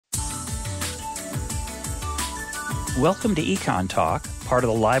Welcome to EconTalk, part of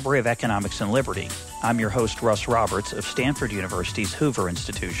the Library of Economics and Liberty. I'm your host, Russ Roberts of Stanford University's Hoover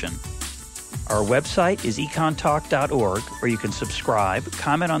Institution. Our website is econtalk.org, where you can subscribe,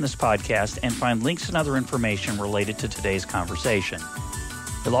 comment on this podcast, and find links and other information related to today's conversation.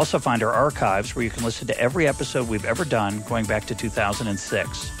 You'll also find our archives, where you can listen to every episode we've ever done going back to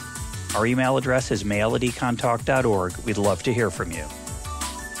 2006. Our email address is mail@econtalk.org. We'd love to hear from you.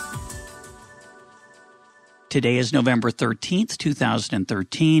 Today is November 13th,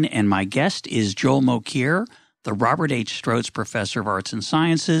 2013, and my guest is Joel Mokyr, the Robert H. Strotz Professor of Arts and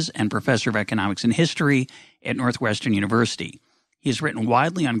Sciences and Professor of Economics and History at Northwestern University. He has written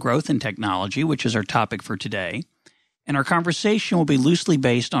widely on growth and technology, which is our topic for today, and our conversation will be loosely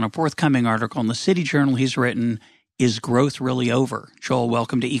based on a forthcoming article in the City Journal he's written, Is Growth Really Over? Joel,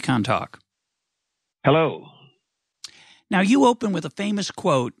 welcome to EconTalk. Hello. Now, you open with a famous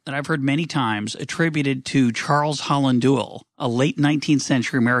quote that I've heard many times attributed to Charles Holland Duell, a late 19th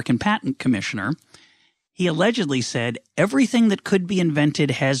century American patent commissioner. He allegedly said, "Everything that could be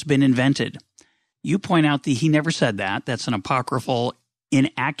invented has been invented." You point out that he never said that. That's an apocryphal,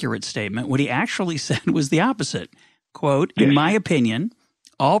 inaccurate statement. What he actually said was the opposite. Quote, "In my opinion,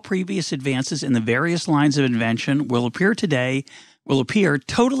 all previous advances in the various lines of invention will appear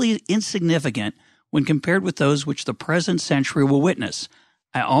totally insignificant when compared with those which the present century will witness.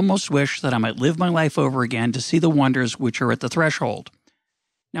 I almost wish that I might live my life over again to see the wonders which are at the threshold."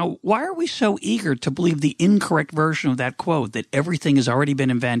 Now, why are we so eager to believe the incorrect version of that quote, that everything has already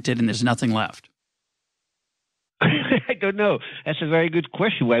been invented and there's nothing left? I don't know. That's a very good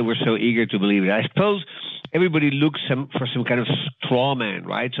question, why we're so eager to believe it. I suppose everybody looks for some kind of straw man,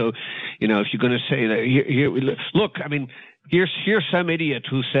 right? So, if you're going to say that, look, I mean, here's some idiot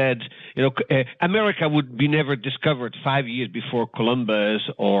who said, America would be never discovered 5 years before Columbus,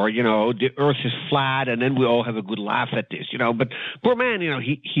 or, the earth is flat, and then we all have a good laugh at this, But poor man,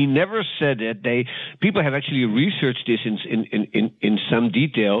 he never said it. People have actually researched this in some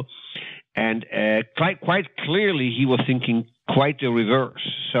detail, and quite clearly he was thinking quite the reverse.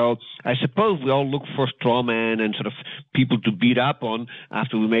 So I suppose we all look for straw man and sort of people to beat up on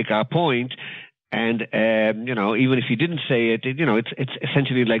after we make our point. And, even if he didn't say it, it's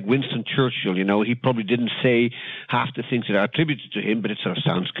essentially like Winston Churchill, he probably didn't say half the things that are attributed to him, but it sort of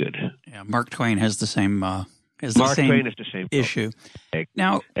sounds good. Yeah, Mark Twain has the same Mark Twain has the same issue.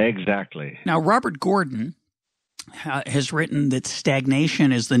 Now, exactly. Now, Robert Gordon has written that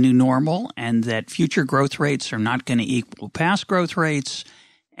stagnation is the new normal, and that future growth rates are not going to equal past growth rates,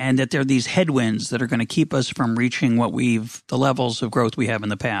 and that there are these headwinds that are going to keep us from reaching the levels of growth we have in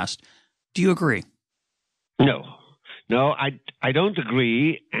the past. Do you agree? No, I don't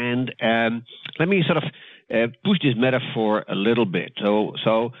agree. And let me sort of push this metaphor a little bit.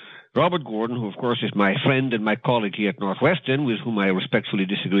 So Robert Gordon, who of course is my friend and my colleague here at Northwestern, with whom I respectfully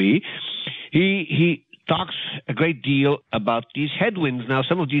disagree, he talks a great deal about these headwinds. Now,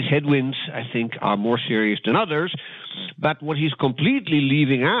 some of these headwinds, I think, are more serious than others. But what he's completely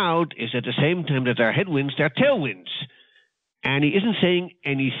leaving out is at the same time that there are headwinds, there are tailwinds. And he isn't saying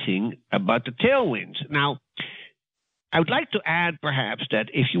anything about the tailwinds. Now, I would like to add perhaps that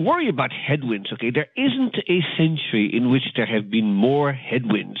if you worry about headwinds, there isn't a century in which there have been more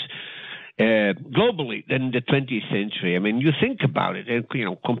headwinds globally than the 20th century. I mean, you think about it and,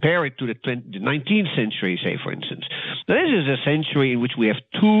 compare it to the 19th century, say, for instance. Now, this is a century in which we have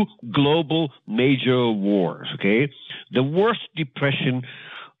two global major wars, The worst depression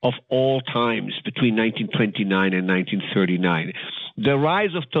of all times between 1929 and 1939. The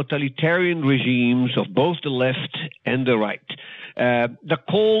rise of totalitarian regimes of both the left and the right. The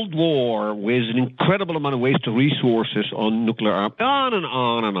Cold War with an incredible amount of waste of resources on nuclear arms, on and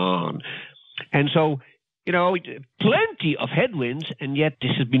on and on. And so, plenty of headwinds, and yet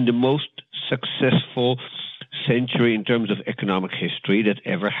this has been the most successful century in terms of economic history that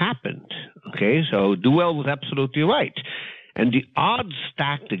ever happened. So Duell was absolutely right. And the odds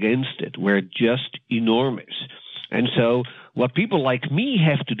stacked against it were just enormous. And so what people like me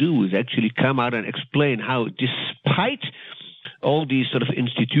have to do is actually come out and explain how, despite all these sort of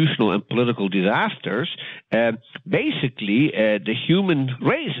institutional and political disasters, basically the human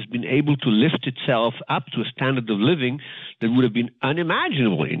race has been able to lift itself up to a standard of living that would have been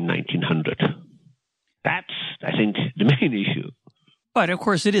unimaginable in 1900. That's, I think, the main issue. But, of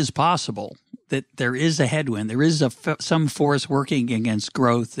course, it is possible that there is a headwind. There is some force working against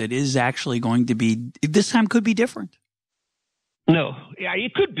growth that is actually going to be – this time could be different. No. Yeah,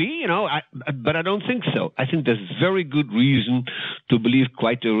 it could be, but I don't think so. I think there's very good reason to believe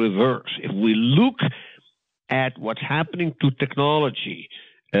quite the reverse. If we look at what's happening to technology,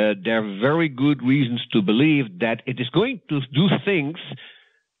 there are very good reasons to believe that it is going to do things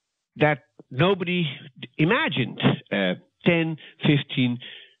that nobody imagined 10, 15,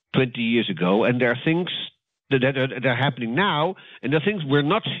 20 years ago. And there are things that are happening now, and there are things we're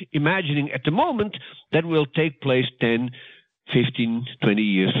not imagining at the moment that will take place 10, 15, 20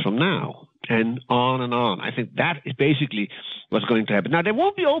 years from now, and on and on. I think that is basically what's going to happen. Now, they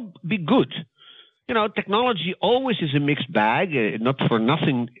won't all be good. Technology always is a mixed bag, not for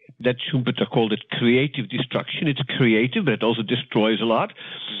nothing that Schumpeter called it creative destruction. It's creative, but it also destroys a lot.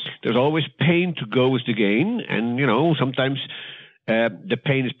 There's always pain to go with the gain, and, sometimes the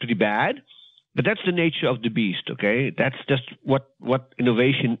pain is pretty bad. But that's the nature of the beast, okay? That's just what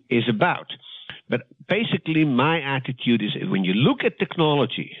innovation is about. But basically, my attitude is when you look at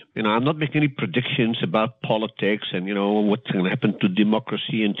technology, I'm not making any predictions about politics and, what's going to happen to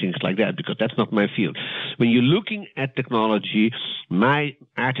democracy and things like that, because that's not my field. When you're looking at technology, my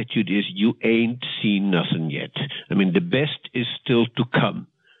attitude is you ain't seen nothing yet. I mean, the best is still to come.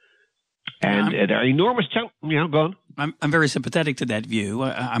 And there are enormous challenges. Go on. I'm very sympathetic to that view.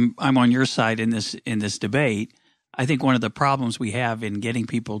 I'm on your side in this debate. I think one of the problems we have in getting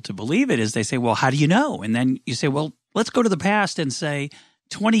people to believe it is they say, well, how do you know? And then you say, well, let's go to the past and say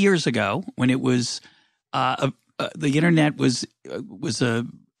 20 years ago when it was the internet was a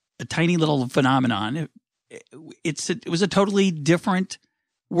tiny little phenomenon. It was a totally different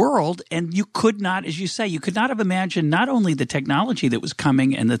world, and you could not, as you say, you could not have imagined not only the technology that was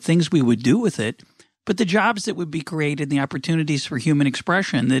coming and the things we would do with it, but the jobs that would be created, the opportunities for human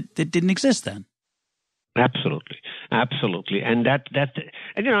expression that didn't exist then. Absolutely, and I'm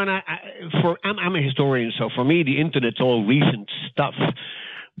a historian, so for me the internet's all recent stuff.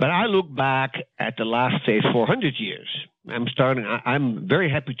 But I look back at the last, say, 400 years. I'm very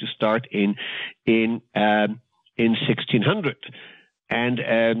happy to start in 1600. And,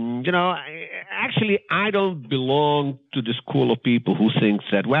 I don't belong to the school of people who thinks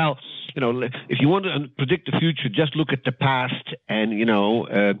that, well, if you want to predict the future, just look at the past and,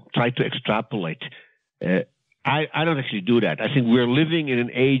 try to extrapolate. I don't actually do that. I think we're living in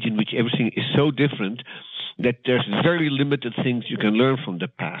an age in which everything is so different that there's very limited things you can learn from the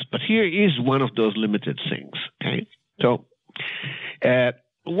past. But here is one of those limited things, okay? So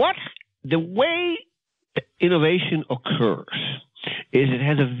the way innovation occurs is it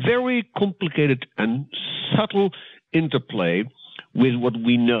has a very complicated and subtle interplay with what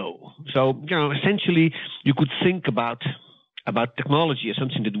we know. So, essentially, you could think about technology as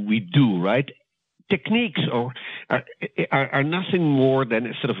something that we do, right? Techniques are nothing more than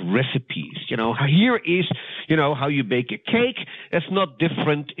a sort of recipes. Here is, how you bake a cake. That's not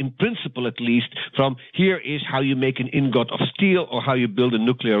different in principle, at least, from here is how you make an ingot of steel or how you build a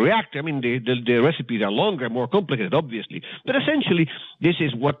nuclear reactor. I mean, the recipes are longer, more complicated, obviously. But essentially, this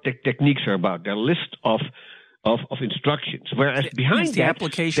is what the techniques are about. They're a list of instructions. Whereas behind it's the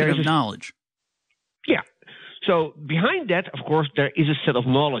application of knowledge. Yeah. So behind that, of course, there is a set of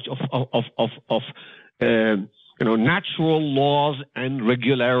knowledge of natural laws and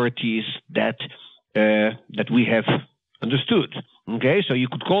regularities that we have understood. Okay, so you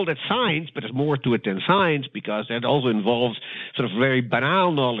could call that science, but there's more to it than science because that also involves sort of very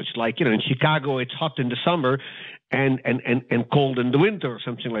banal knowledge, like in Chicago it's hot in the summer and cold in the winter or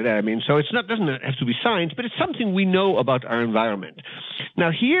something like that. I mean, so doesn't have to be science, but it's something we know about our environment. Now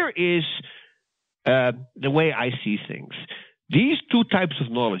here is the way I see things. These two types of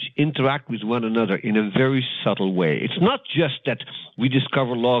knowledge interact with one another in a very subtle way. It's not just that we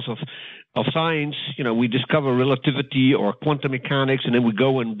discover laws of science, we discover relativity or quantum mechanics, and then we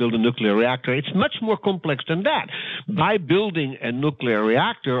go and build a nuclear reactor. It's much more complex than that. By building a nuclear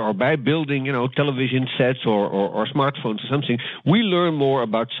reactor or by building, television sets or smartphones or something, we learn more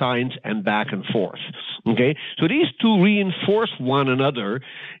about science and back and forth. Okay? So these two reinforce one another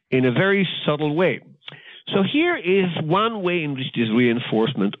in a very subtle way. So here is one way in which this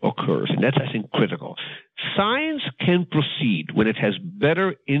reinforcement occurs, and that's, I think, critical. Science can proceed when it has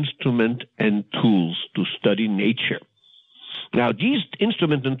better instruments and tools to study nature. Now, these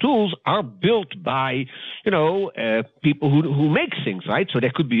instruments and tools are built by, people who make things, right? So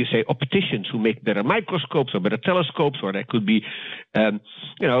there could be, say, opticians who make better microscopes or better telescopes, or there could be,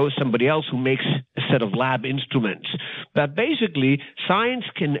 somebody else who makes a set of lab instruments. But basically, science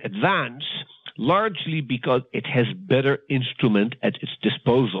can advance largely because it has better instrument at its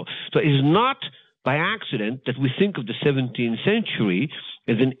disposal. So it is not by accident that we think of the 17th century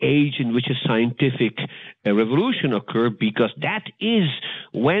as an age in which a scientific revolution occurred, because that is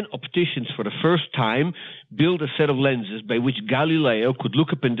when opticians for the first time built a set of lenses by which Galileo could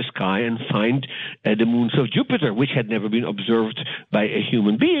look up in the sky and find the moons of Jupiter, which had never been observed by a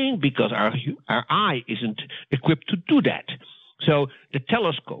human being because our eye isn't equipped to do that. So the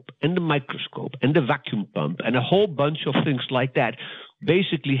telescope and the microscope and the vacuum pump and a whole bunch of things like that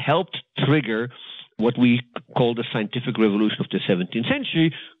basically helped trigger what we call the scientific revolution of the 17th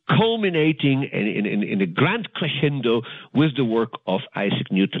century, culminating in a grand crescendo with the work of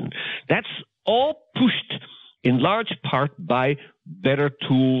Isaac Newton. That's all pushed in large part by better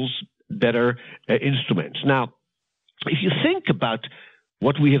tools, better instruments. Now, if you think about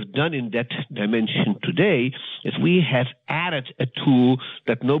what we have done in that dimension today, is we have added a tool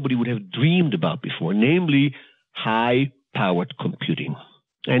that nobody would have dreamed about before, namely high-powered computing.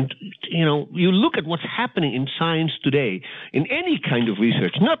 And, you look at what's happening in science today, in any kind of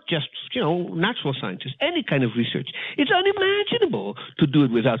research, not just, natural sciences, any kind of research. It's unimaginable to do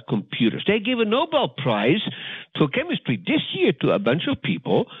it without computers. They gave a Nobel Prize for chemistry this year to a bunch of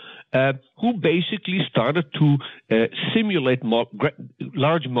people who basically started to simulate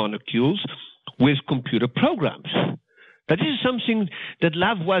large molecules with computer programs. But this is something that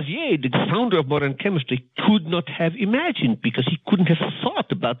Lavoisier, the founder of modern chemistry, could not have imagined, because he couldn't have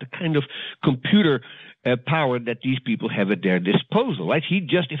thought about the kind of computer power that these people have at their disposal, right?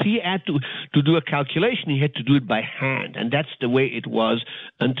 If he had to do a calculation, he had to do it by hand. And that's the way it was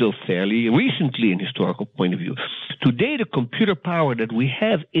until fairly recently in historical point of view. Today, the computer power that we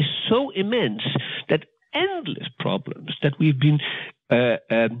have is so immense that endless problems that we've been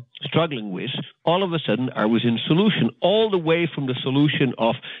struggling with all of a sudden are within solution, all the way from the solution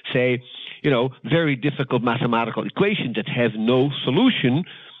of, say, very difficult mathematical equations that have no solution,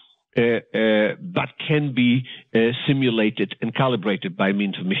 but can be simulated and calibrated by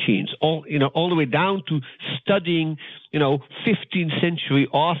means of machines. All the way down to studying, 15th century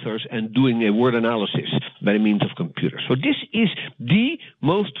authors and doing a word analysis by means of computers. So this is the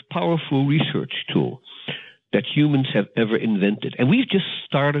most powerful research tool that humans have ever invented. And we've just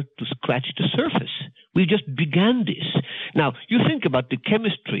started to scratch the surface. We just began this. Now, you think about the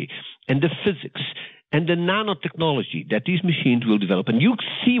chemistry and the physics and the nanotechnology that these machines will develop, and you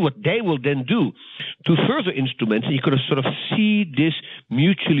see what they will then do to further instruments, and you could sort of see this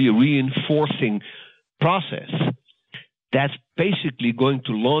mutually reinforcing process that's basically going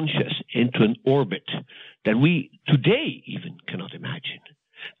to launch us into an orbit that we today even cannot imagine.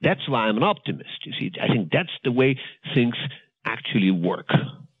 That's why I'm an optimist. You see, I think that's the way things actually work.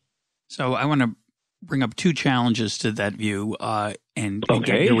 So I want to bring up two challenges to that view and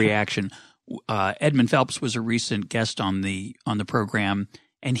get your reaction. Edmund Phelps was a recent guest on the program,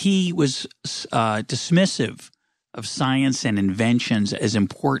 and he was dismissive of science and inventions as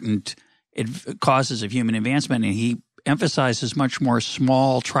important causes of human advancement, and he emphasizes much more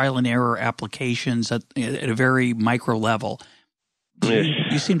small trial and error applications at a very micro level.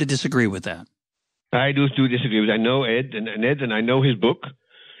 You seem to disagree with that. I do disagree with that. I know Ed, and I know his book,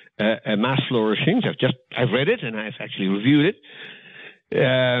 Mass Flourishing. I've read it, and I've actually reviewed it.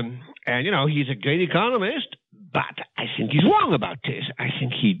 And, he's a great economist, but I think he's wrong about this. I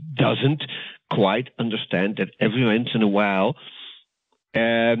think he doesn't quite understand that every once in a while,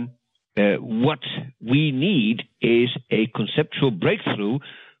 what we need is a conceptual breakthrough,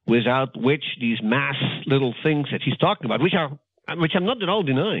 without which these mass little things that he's talking about, which I'm not at all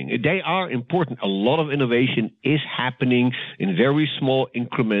denying, they are important. A lot of innovation is happening in very small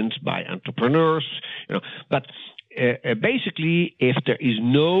increments by entrepreneurs, but basically, if there is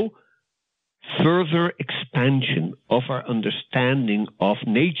no further expansion of our understanding of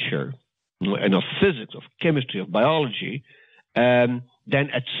nature and of physics, of chemistry, of biology, then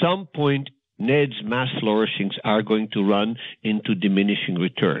at some point, Ned's mass flourishings are going to run into diminishing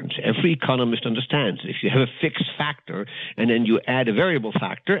returns. Every economist understands if you have a fixed factor and then you add a variable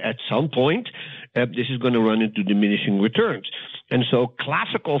factor, at some point, this is going to run into diminishing returns. And so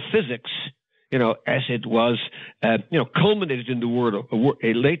classical physics, as it was, culminated in the word of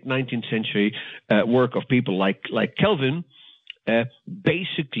a late 19th century work of people like Kelvin,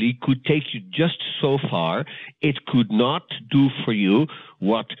 basically could take you just so far. It could not do for you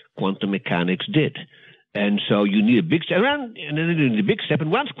what quantum mechanics did. And so you need a big step around, and then you need a big step.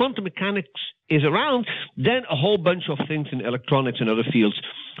 And once quantum mechanics is around, then a whole bunch of things in electronics and other fields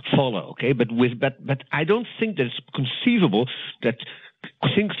follow. Okay, but I don't think that it's conceivable that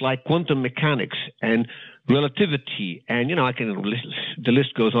things like quantum mechanics and relativity, and the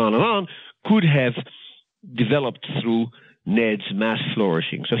list goes on and on, could have developed through Ned's mass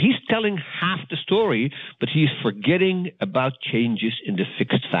flourishing. So he's telling half the story, but he's forgetting about changes in the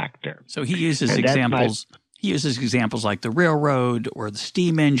fixed factor. So he uses examples. He uses examples like the railroad or the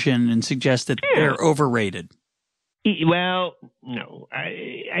steam engine and suggests that they're overrated. Well, no.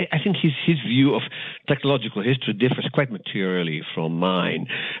 I think his view of technological history differs quite materially from mine.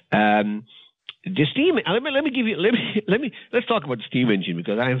 The steam. Let's talk about the steam engine,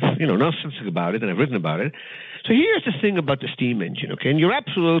 because I've know something about it and I've written about it. So here's the thing about the steam engine, okay? And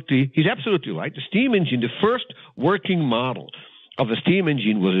he's absolutely right. The steam engine, the first working model of the steam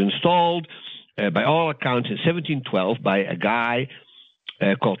engine, was installed by all accounts in 1712 by a guy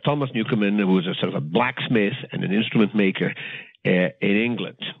called Thomas Newcomen, who was a sort of a blacksmith and an instrument maker in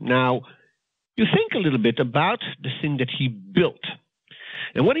England. Now, you think a little bit about the thing that he built.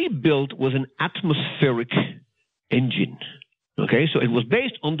 And what he built was an atmospheric engine. Okay, so it was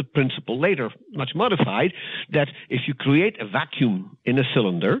based on the principle, later much modified, that if you create a vacuum in a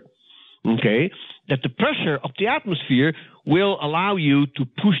cylinder, okay, that the pressure of the atmosphere will allow you to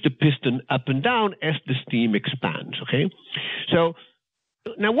push the piston up and down as the steam expands. Okay, so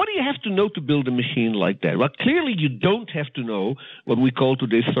now what do you have to know to build a machine like that? Well, clearly you don't have to know what we call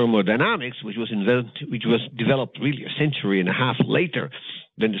today thermodynamics, which was developed really a century and a half later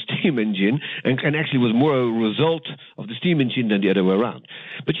than the steam engine, and actually was more a result of the steam engine than the other way around.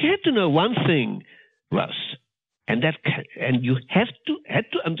 But you had to know one thing, Russ, and you had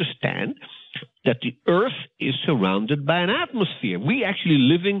to understand that the Earth is surrounded by an atmosphere. We actually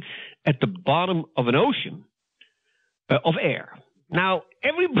living at the bottom of an ocean of air. Now,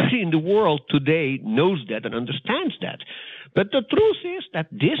 everybody in the world today knows that and understands that. But the truth is that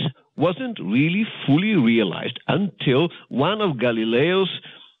this wasn't really fully realized until one of Galileo's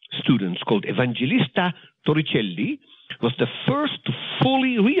students, called Evangelista Torricelli, was the first to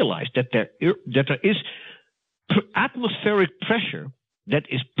fully realize that there is atmospheric pressure that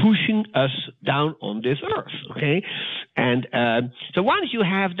is pushing us down on this Earth, okay? And so once you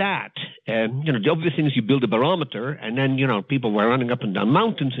have that, the obvious thing is you build a barometer, and then, people were running up and down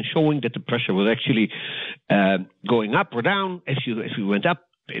mountains and showing that the pressure was actually going up or down. As you went up,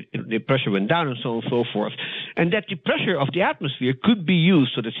 the pressure went down, and so on and so forth. And that the pressure of the atmosphere could be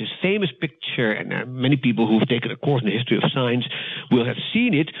used. So there's this famous picture, and many people who've taken a course in the history of science will have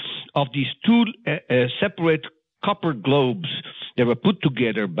seen it, of these two separate copper globes that were put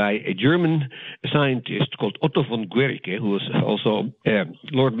together by a German scientist called Otto von Guericke, who was also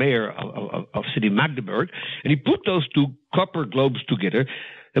Lord Mayor of city Magdeburg. And he put those two copper globes together,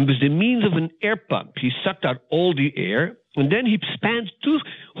 and with the means of an air pump, he sucked out all the air, and then he spanned two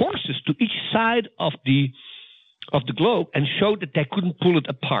horses to each side of the globe and showed that they couldn't pull it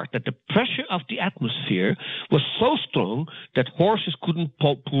apart, that the pressure of the atmosphere was so strong that horses couldn't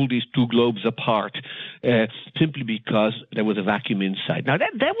pull these two globes apart simply because there was a vacuum inside. Now,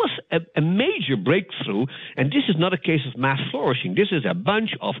 that was a major breakthrough, and this is not a case of mass flourishing. This is a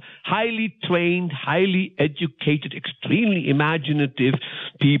bunch of highly trained, highly educated, extremely imaginative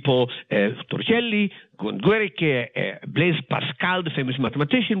people. Torricelli, Guericke, Blaise Pascal, the famous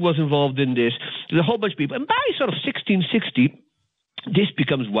mathematician, was involved in this. There's a whole bunch of people. And by sort of 1660, this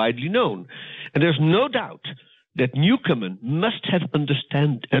becomes widely known. And there's no doubt that Newcomen must have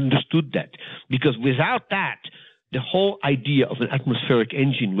understood that, because without that, the whole idea of an atmospheric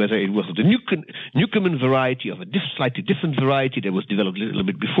engine, whether it was the Newcomen variety of a slightly different variety that was developed a little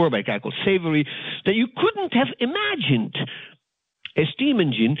bit before by a guy called Savory, that you couldn't have imagined a steam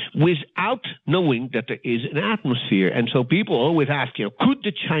engine without knowing that there is an atmosphere. And so people always ask, could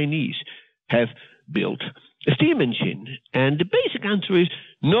the Chinese have built a steam engine? And the basic answer is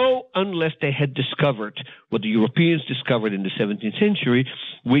no, unless they had discovered what the Europeans discovered in the 17th century,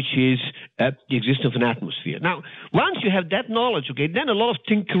 which is the existence of an atmosphere. Now, once you have that knowledge, then a lot of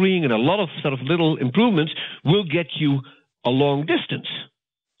tinkering and a lot of sort of little improvements will get you a long distance.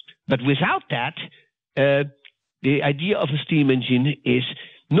 But without that, the idea of a steam engine is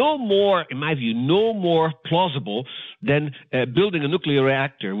no more, in my view, no more plausible than building a nuclear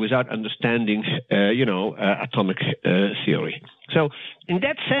reactor without understanding, atomic theory. So, in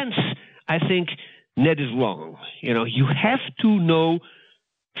that sense, I think Ned is wrong. You have to know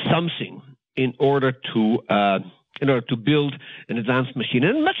something in order to build an advanced machine,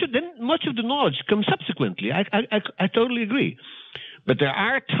 and much of the knowledge comes subsequently. I totally agree, but there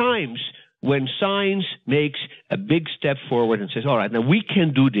are times when science makes a big step forward and says, all right, now we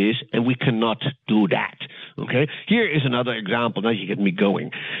can do this and we cannot do that. Okay? Here is another example. Now you get me going.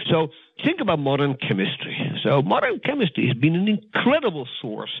 So think about modern chemistry. So modern chemistry has been an incredible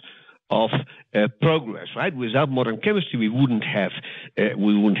source of progress, right? Without modern chemistry, we wouldn't have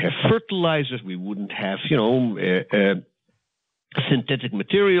fertilizers, we wouldn't have, synthetic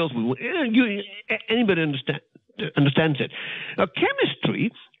materials. Anybody understands it. Now,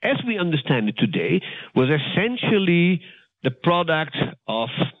 chemistry, as we understand it today, was essentially the product of,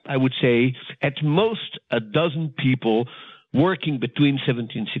 I would say, at most a dozen people working between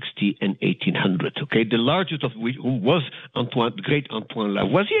 1760 and 1800. Okay, the largest of which was the great Antoine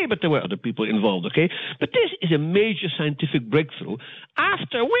Lavoisier, but there were other people involved. Okay, but this is a major scientific breakthrough,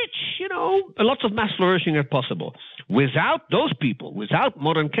 after which lots of mass flourishing are possible. Without those people, without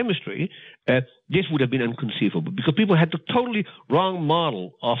modern chemistry, this would have been inconceivable, because people had the totally wrong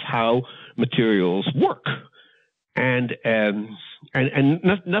model of how materials work. And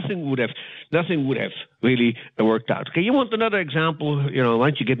nothing would have really worked out. Okay, you want another example? Why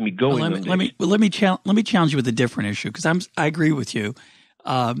don't you get me going? Let me challenge you with a different issue, because I agree with you.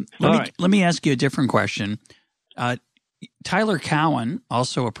 Let me ask you a different question. Tyler Cowen,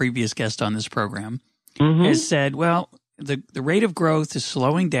 also a previous guest on this program, has said, well, the rate of growth is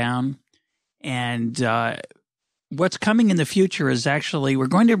slowing down, and what's coming in the future is actually we're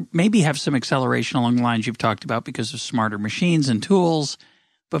going to maybe have some acceleration along the lines you've talked about because of smarter machines and tools.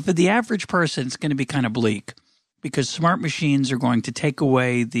 But for the average person, it's going to be kind of bleak, because smart machines are going to take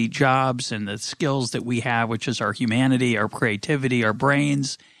away the jobs and the skills that we have, which is our humanity, our creativity, our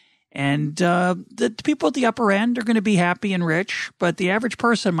brains. And the people at the upper end are going to be happy and rich, but the average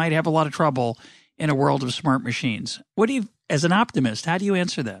person might have a lot of trouble in a world of smart machines. What do you, as an optimist, how do you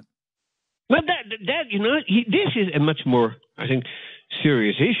answer that? Well, this is a much more, I think,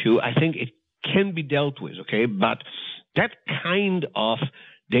 serious issue. I think it can be dealt with, okay? But that kind of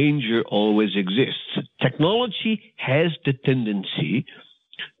danger always exists. Technology has the tendency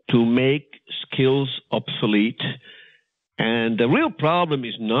to make skills obsolete. And the real problem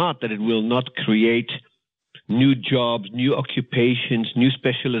is not that it will not create new jobs, new occupations, new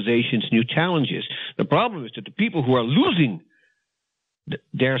specializations, new challenges. The problem is that the people who are losing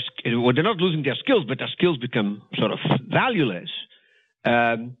they're not losing their skills, but their skills become sort of valueless.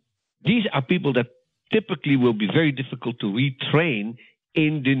 These are people that typically will be very difficult to retrain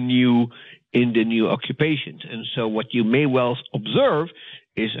in the new occupations. And so what you may well observe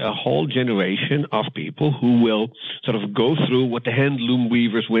is a whole generation of people who will sort of go through what the hand loom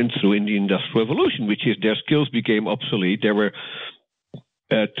weavers went through in the Industrial Revolution, which is their skills became obsolete. They were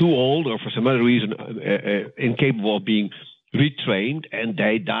too old, or for some other reason incapable of being retrained, and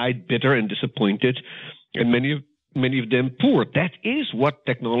they died bitter and disappointed, and many of them poor. That is what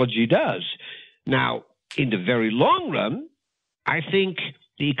technology does. Now, in the very long run, I think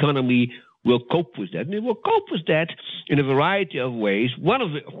the economy will cope with that, and it will cope with that in a variety of ways. One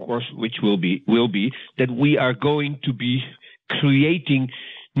of it, of course, which will be that we are going to be creating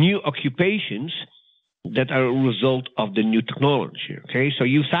new occupations that are a result of the new technology. Okay, so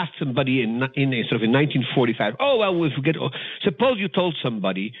you asked somebody in 1945. Oh well, we forget. Suppose you told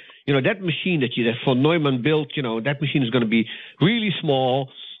somebody, that machine that von Neumann built, that machine is going to be really small,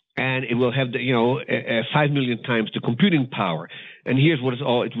 and it will have 5 million times the computing power. And here's what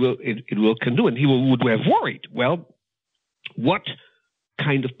it will can do. And he would have worried. Well, what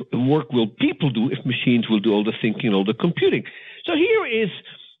kind of work will people do if machines will do all the thinking, all the computing? So here is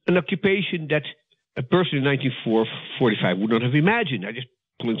an occupation that a person in 1945 would not have imagined. I just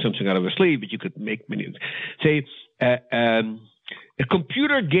pulling something out of a sleeve, but you could make many. Say a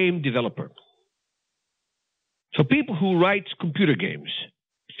computer game developer. So people who write computer games.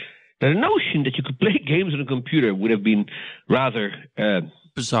 The notion that you could play games on a computer would have been rather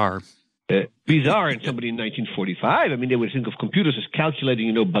bizarre. Bizarre in somebody in 1945. I mean, they would think of computers as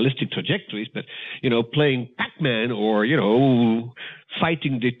calculating, ballistic trajectories, but, playing Pac-Man or,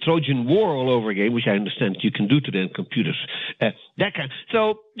 fighting the Trojan War all over again, which I understand you can do today on computers.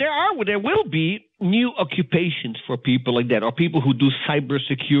 So there will be new occupations for people like that, or people who do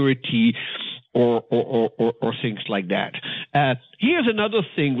cybersecurity or things like that. Here's another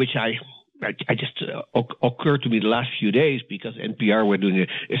thing which I just occurred to me the last few days because NPR were doing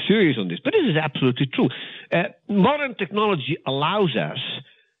a series on this. But this is absolutely true. Modern technology allows us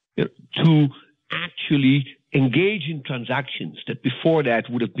to actually engage in transactions that before that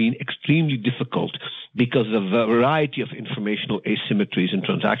would have been extremely difficult because of a variety of informational asymmetries and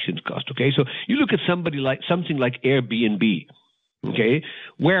transactions cost. Okay, so you look at something like Airbnb, okay,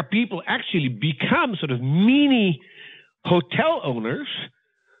 where people actually become sort of mini hotel owners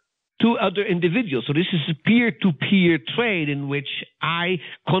to other individuals. So this is a peer-to-peer trade in which I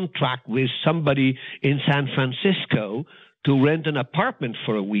contract with somebody in San Francisco to rent an apartment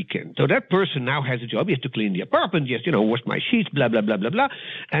for a weekend. So that person now has a job. He has to clean the apartment, just, wash my sheets, blah, blah, blah, blah, blah,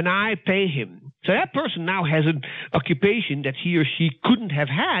 and I pay him. So that person now has an occupation that he or she couldn't have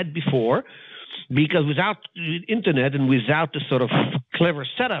had before because without the internet and without the sort of clever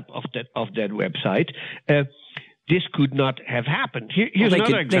setup of that website, this could not have happened. Here's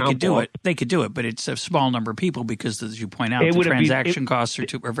another example. They could do it, but it's a small number of people because, as you point out, the transaction costs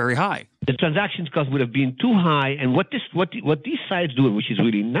are very high. The transaction costs would have been too high, and what these sites do, which is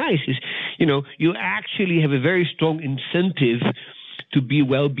really nice, is you actually have a very strong incentive to be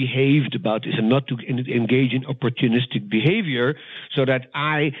well behaved about this and not to engage in opportunistic behavior, so that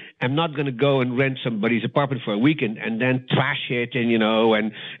I am not going to go and rent somebody's apartment for a weekend and then trash it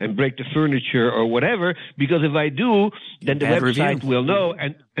and break the furniture or whatever, because if I do, then the website will know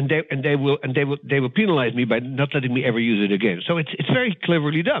and they will penalize me by not letting me ever use it again. So it's very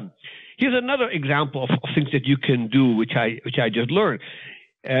cleverly done. Here's another example of things that you can do, which I just learned.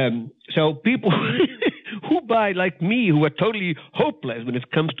 So people who buy, like me, who are totally hopeless when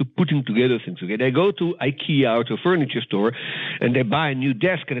it comes to putting together things. Okay, they go to IKEA or to a furniture store, and they buy a new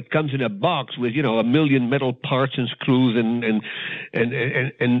desk, and it comes in a box with a million metal parts and screws and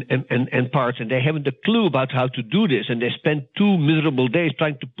parts, and they haven't a clue about how to do this, and they spend 2 miserable days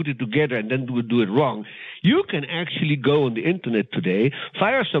trying to put it together and then do it wrong. You can actually go on the internet today,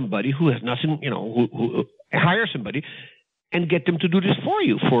 fire somebody who has nothing, who hire somebody, and get them to do this for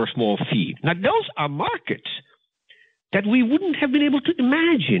you for a small fee. Now, those are markets that we wouldn't have been able to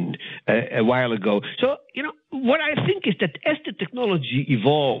imagine a while ago. So, what I think is that as the technology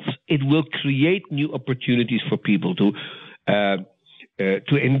evolves, it will create new opportunities for people to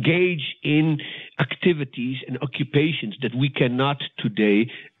engage in activities and occupations that we cannot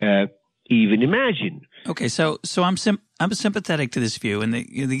today even imagine. Okay, so I'm sympathetic to this view, and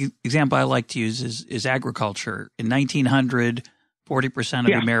the example I like to use is agriculture. In 1900, 40% of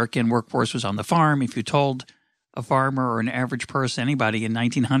the American workforce was on the farm. If you told a farmer or an average person, anybody in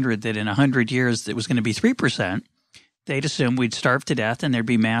 1900, that in 100 years it was going to be 3%, they'd assume we'd starve to death and there'd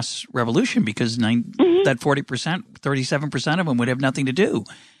be mass revolution because that 40%, 37% of them would have nothing to do.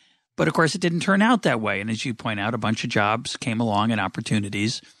 But of course, it didn't turn out that way. And as you point out, a bunch of jobs came along and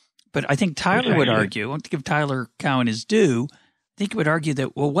opportunities. But I think Tyler would argue, I want to give Tyler Cowen his due, I think he would argue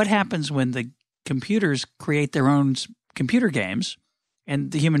that, well, what happens when the computers create their own computer games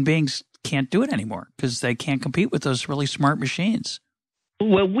and the human beings can't do it anymore because they can't compete with those really smart machines?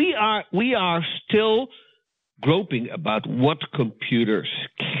 Well, we are still groping about what computers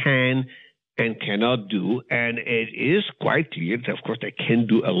can and cannot do, and it is quite clear that, of course, they can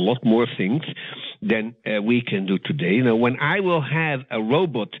do a lot more things than we can do today. When I will have a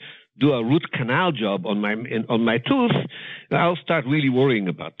robot do a root canal job on my tooth, I'll start really worrying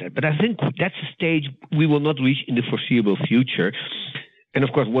about that. But I think that's a stage we will not reach in the foreseeable future. And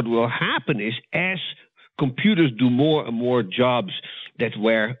of course, what will happen is as computers do more and more jobs that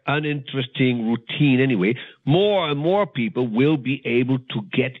were uninteresting, routine anyway, more and more people will be able to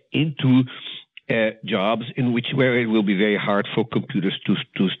get into jobs where it will be very hard for computers to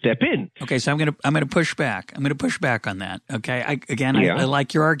step in. Okay, so I'm gonna push back. I'm gonna push back on that. Okay, I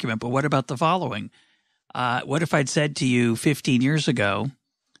like your argument, but what about the following? What if I'd said to you 15 years ago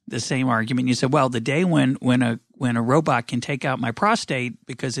the same argument? You said, well, the day when a robot can take out my prostate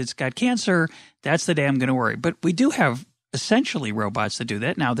because it's got cancer, that's the day I'm going to worry. But we do have essentially robots that do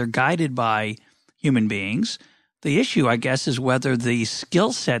that. Now they're guided by human beings. The issue, I guess, is whether the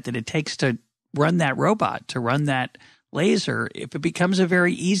skill set that it takes to run that robot, to run that laser, if it becomes a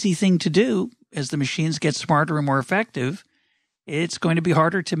very easy thing to do as the machines get smarter and more effective, it's going to be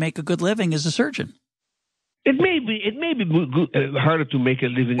harder to make a good living as a surgeon. It may be harder to make a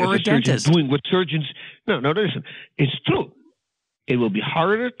living or as a surgeon dentist. Doing what surgeons. No, listen. It's true. It will be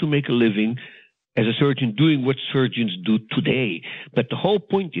harder to make a living as a surgeon doing what surgeons do today. But the whole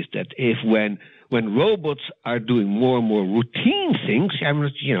point is that when robots are doing more and more routine things,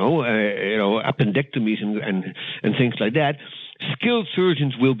 appendectomies and things like that, skilled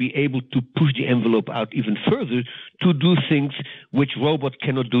surgeons will be able to push the envelope out even further to do things which robots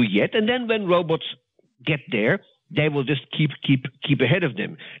cannot do yet. And then when robots get there, they will just keep ahead of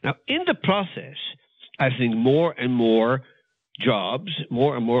them. Now, in the process, I think more and more jobs,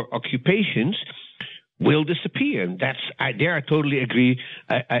 more and more occupations will disappear. And I totally agree.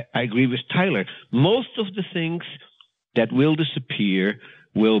 I agree with Tyler. Most of the things that will disappear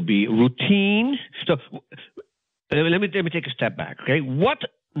will be routine. So let me take a step back. Okay, what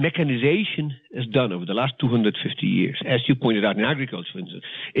mechanization has done over the last 250 years, as you pointed out in agriculture, for instance,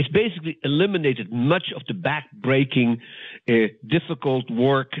 it's basically eliminated much of the back-breaking, difficult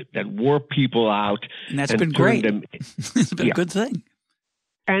work that wore people out. And that's been great. It's been a good thing.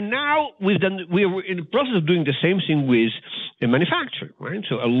 And now we're in the process of doing the same thing with manufacturing, right?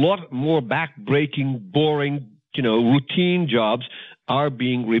 So a lot more back-breaking, boring, routine jobs are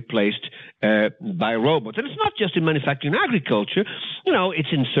being replaced by robots. And it's not just in manufacturing and agriculture, it's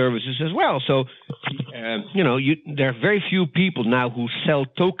in services as well. So, there are very few people now who sell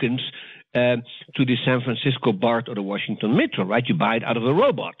tokens to the San Francisco BART or the Washington Metro, right? You buy it out of a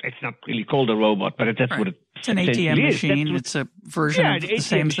robot. It's not really called a robot, but that's what it's an ATM machine. It's a version of the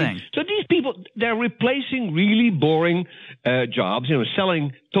same thing. So these people, they're replacing really boring jobs,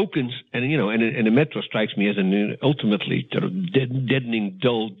 selling tokens, and the Metro strikes me as an ultimately sort of deadening,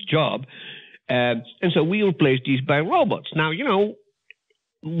 dull job. And so we replace these by robots. Now,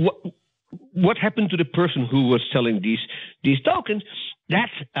 what happened to the person who was selling these tokens?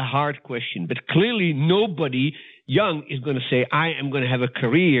 That's a hard question. But clearly nobody young is going to say, I am going to have a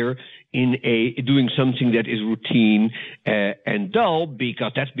career in doing something that is routine and dull,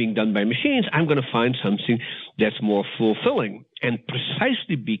 because that's being done by machines. I'm going to find something that's more fulfilling. And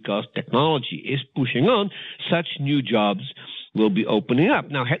precisely because technology is pushing on, such new jobs will be opening up.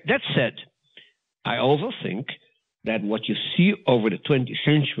 Now, that said, I also think that what you see over the 20th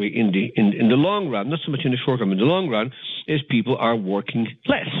century in the long run, not so much in the short run, in the long run, is people are working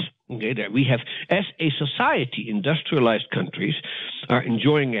less. Okay, that we have, as a society, industrialized countries are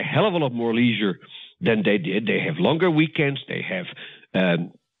enjoying a hell of a lot more leisure than they did. They have longer weekends. They have,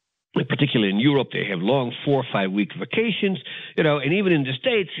 particularly in Europe, they have long 4 or 5 week vacations. And even in the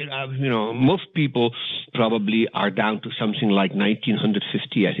States, most people probably are down to something like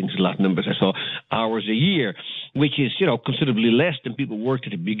 1,950, I think is the last numbers I saw, hours a year, which is, considerably less than people worked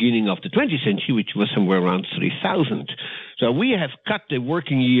at the beginning of the 20th century, which was somewhere around 3,000. So we have cut the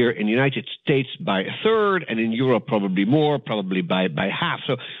working year in the United States by a third, and in Europe probably more, probably by half.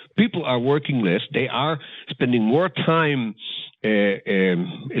 So people are working less. They are spending more time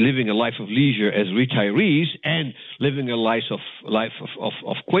living a life of leisure as retirees, and living a life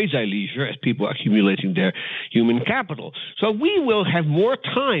of quasi leisure as people are accumulating their human capital. So we will have more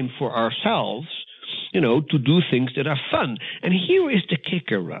time for ourselves, to do things that are fun. And here is the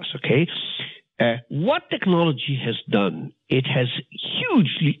kicker, Russ, okay? What technology has done, it has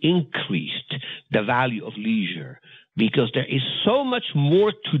hugely increased the value of leisure, because there is so much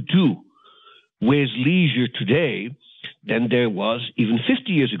more to do with leisure today than there was even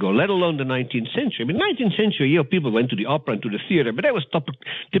 50 years ago, let alone the 19th century. I mean, 19th century, people went to the opera and to the theater, but that was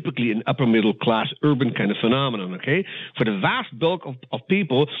typically an upper middle class urban kind of phenomenon, okay? For the vast bulk of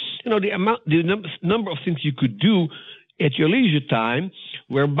people, the number of things you could do at your leisure time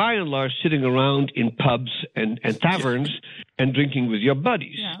were by and large sitting around in pubs and taverns and drinking with your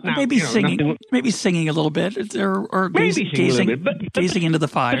buddies. Yeah. Now, maybe singing a little bit, or gazing into the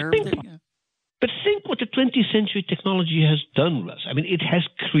fire. But think what the 20th century technology has done, Russ. I mean, it has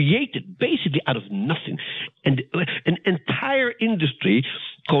created, basically out of nothing, an entire industry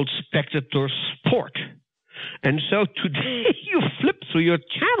called spectator sport. And so today you flip through your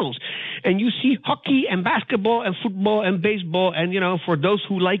channels and you see hockey and basketball and football and baseball. And, for those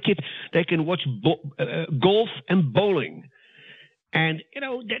who like it, they can watch golf and bowling. And,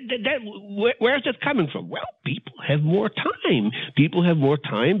 where's that coming from? Well, people have more time. People have more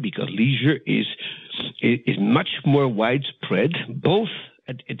time because leisure is much more widespread, both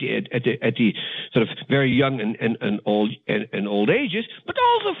at the sort of very young and old ages, but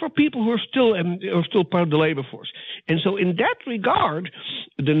also for people who are still part of the labor force. And so, in that regard,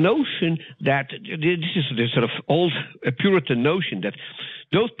 the notion that this is the sort of old Puritan notion that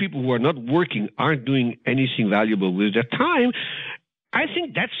those people who are not working aren't doing anything valuable with their time, I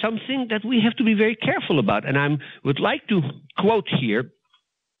think that's something that we have to be very careful about. And I would like to quote here,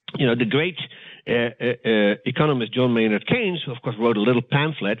 the great economist John Maynard Keynes, who of course wrote a little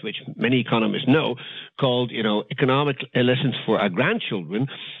pamphlet, which many economists know, called, Economic Lessons for Our Grandchildren,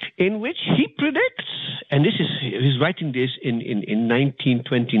 in which he predicts, and he's writing this in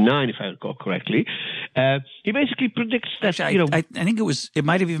 1929, if I recall correctly, he basically predicts that, I think it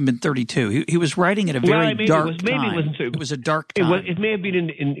might have even been 32. He was writing at a very dark time. It was a dark time. It may have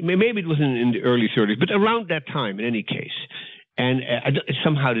been maybe it was in the early 30s, but around that time in any case. And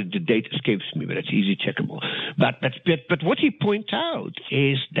somehow the date escapes me, but it's easy checkable. But what he points out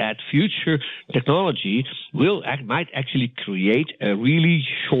is that future technology might actually create a really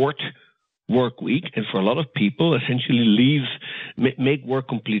short work week, and for a lot of people, essentially make work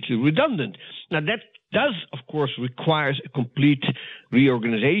completely redundant. Now that does, of course, requires a complete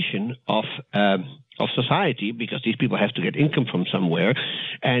reorganization of society, because these people have to get income from somewhere.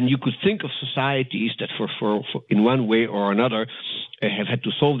 And you could think of societies that for in one way or another have had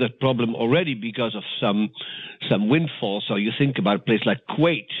to solve that problem already because of some windfall. So you think about a place like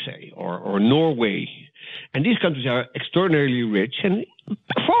Kuwait, say, or Norway. And these countries are extraordinarily rich, and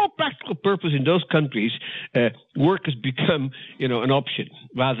for all practical political purpose in those countries, work has become, an option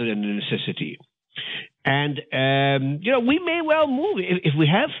rather than a necessity. And we may well move if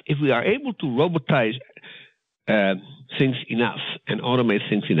we are able to robotize things enough and automate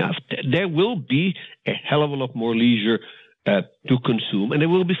things enough. There will be a hell of a lot more leisure to consume, and there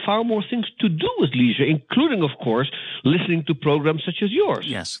will be far more things to do with leisure, including, of course, listening to programs such as yours.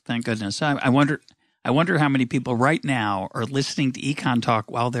 Yes, thank goodness. I wonder how many people right now are listening to EconTalk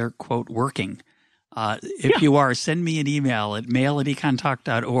while they're, quote, working. If you are, send me an email at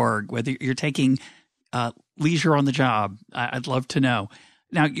mail@econtalk.org, whether you're taking leisure on the job. I'd love to know.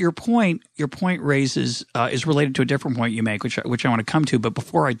 Now, your point raises is related to a different point you make, which I want to come to. But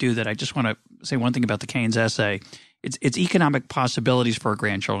before I do that, I just want to say one thing about the Keynes essay. It's economic possibilities for our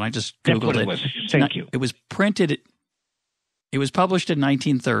grandchildren. I just Googled it. Thank you. It was printed. It was published in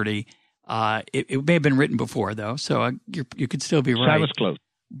 1930. It may have been written before, though, so you could still be right. So I was close.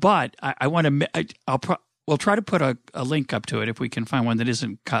 But I want to. We'll try to put a link up to it if we can find one that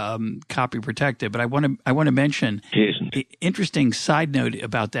isn't copy protected. But I want to mention the interesting side note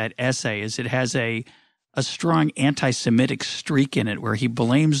about that essay is it has a strong anti-Semitic streak in it where he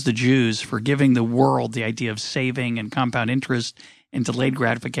blames the Jews for giving the world the idea of saving and compound interest and delayed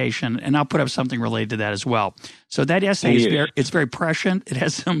gratification. And I'll put up something related to that as well. So that essay it's very prescient. It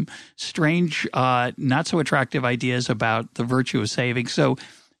has some strange, not so attractive ideas about the virtue of saving. So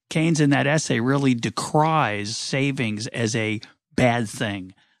Keynes in that essay really decries savings as a bad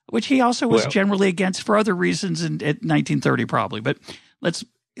thing, which he also was generally against for other reasons in 1930 probably. But this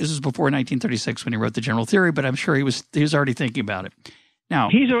was before 1936 when he wrote the general theory, but I'm sure he was already thinking about it. Now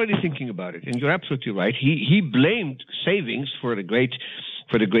he's already thinking about it, and you're absolutely right. He blamed savings for the Great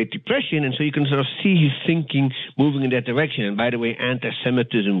Depression, and so you can sort of see his thinking moving in that direction. And by the way,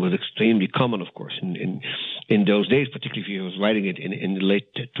 anti-Semitism was extremely common, of course, in those days, particularly if he was writing it in the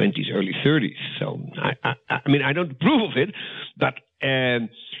late 20s, early 30s. So I mean, I don't approve of it, but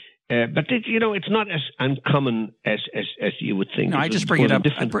it's not as uncommon as you would think. No, I just bring it up.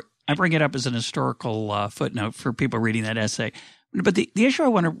 I bring it up as an historical footnote for people reading that essay. But the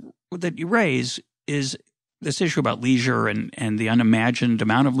issue that you raise is this issue about leisure and the unimagined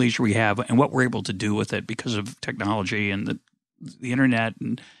amount of leisure we have and what we're able to do with it because of technology and the internet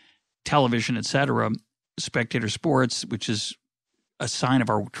and television, et cetera, spectator sports, which is a sign of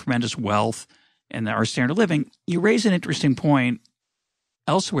our tremendous wealth and our standard of living. You raise an interesting point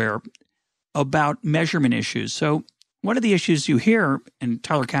elsewhere about measurement issues. So one of the issues you hear, and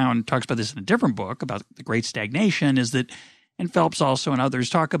Tyler Cowen talks about this in a different book about the great stagnation, is that, and Phelps also and others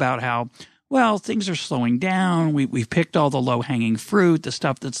talk about how, well, things are slowing down. We've picked all the low-hanging fruit. The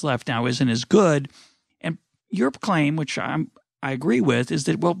stuff that's left now isn't as good. And your claim, which I agree with, is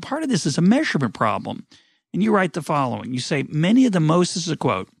that, well, part of this is a measurement problem. And you write the following. You say, this is a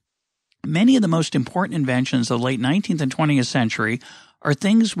quote, many of the most important inventions of the late 19th and 20th century are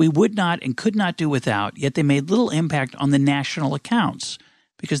things we would not and could not do without, yet they made little impact on the national accounts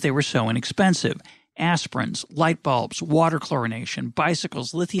because they were so inexpensive. Aspirins, light bulbs, water chlorination,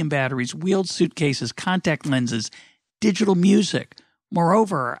 bicycles, lithium batteries, wheeled suitcases, contact lenses, digital music.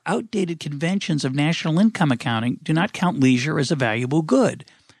 Moreover, our outdated conventions of national income accounting do not count leisure as a valuable good.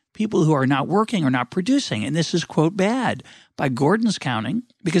 People who are not working are not producing, and this is, quote, bad by Gordon's counting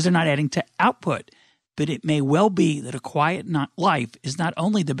because they're not adding to output. But it may well be that a quiet life is not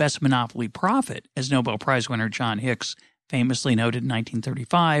only the best monopoly profit, as Nobel Prize winner John Hicks famously noted in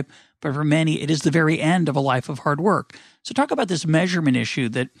 1935, but for many it is the very end of a life of hard work. So talk about this measurement issue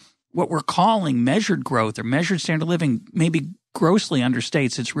that what we're calling measured growth or measured standard of living maybe grossly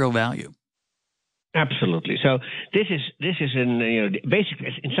understates its real value. Absolutely. So this is basically,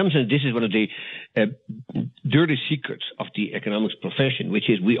 in some sense, this is one of the dirty secrets of the economics profession, which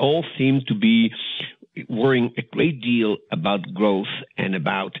is we all seem to be worrying a great deal about growth and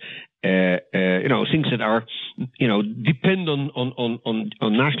about things that are depend on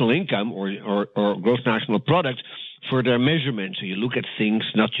national income or gross national product for their measurement. So you look at things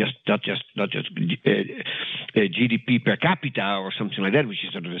not just GDP per capita or something like that, which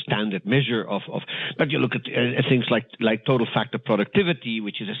is sort of a standard measure of but you look at things like total factor productivity,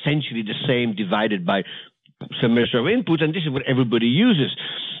 which is essentially the same divided by some measure of input, and this is what everybody uses.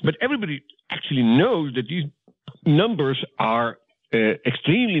 But everybody actually knows that these numbers are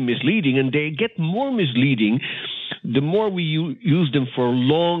extremely misleading, and they get more misleading the more we use them for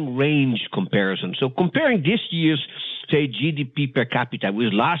long-range comparison. So comparing this year's, say, GDP per capita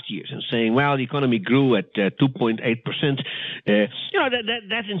with last year's and saying, well, the economy grew at 2.8%,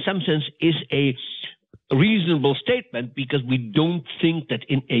 that in some sense is a reasonable statement because we don't think that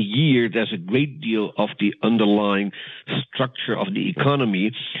in a year there's a great deal of the underlying structure of the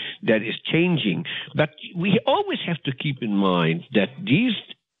economy that is changing. But we always have to keep in mind that these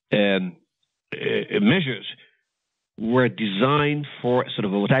measures were designed for sort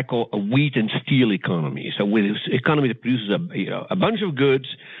of what I call a wheat and steel economy. So with this economy that produces a bunch of goods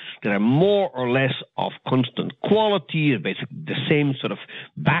that are more or less of constant quality, basically the same sort of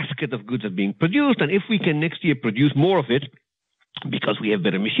basket of goods are being produced. And if we can next year produce more of it, because we have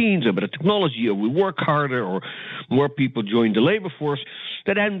better machines or better technology, or we work harder, or more people join the labor force,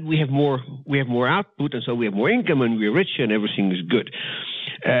 then we have more output, and so we have more income, and we're richer, and everything is good.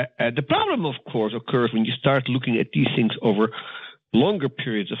 The problem, of course, occurs when you start looking at these things over longer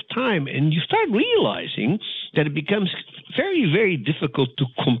periods of time, and you start realizing that it becomes very, very difficult to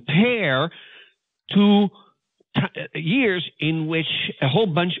compare to years in which a whole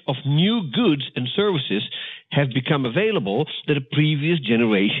bunch of new goods and services have become available that a previous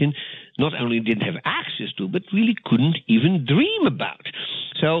generation not only didn't have access to, but really couldn't even dream about.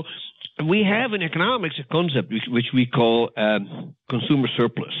 So we have in economics a concept which we call consumer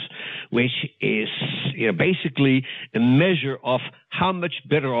surplus, which is basically a measure of how much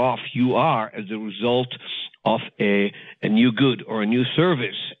better off you are as a result of a new good or a new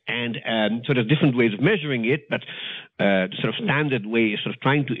service. And so there's different ways of measuring it, but the sort of standard way is sort of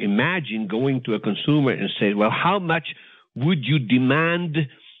trying to imagine going to a consumer and say, well, how much would you demand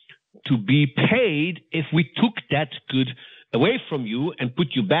to be paid if we took that good away from you and put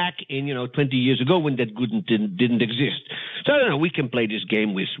you back in, 20 years ago when that good didn't exist. So we can play this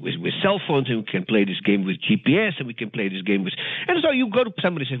game with cell phones, and we can play this game with GPS, and we can play this game with. And so you go to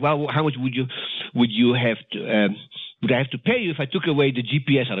somebody and say, well, how much would you have to? Would I have to pay you if I took away the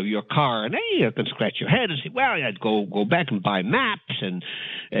GPS out of your car? And then you can scratch your head and say, well, I'd go back and buy maps and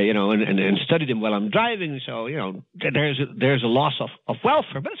and study them while I'm driving. So there's a loss of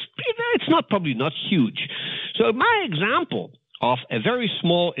welfare, but it's probably not huge. So my example of a very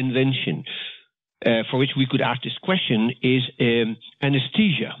small invention for which we could ask this question is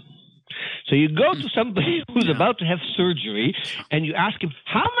anesthesia. So you go to somebody who's about to have surgery and you ask him,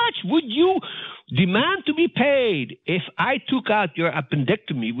 how much would you demand to be paid if I took out your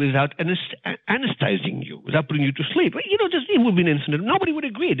appendectomy without anesthetizing you, without putting you to sleep? It would be infinite. Nobody would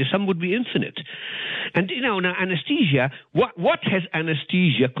agree. The sum would be infinite. And, now anesthesia, what has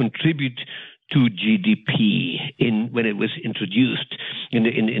anesthesia contributed to GDP when it was introduced in the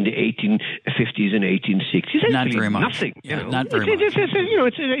 1850s and 1860s? Not very much. Nothing. Not very much.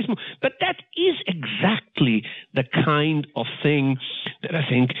 It's very small. But that is exactly the kind of thing that I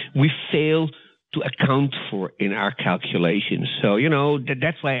think we fail to account for in our calculations. So,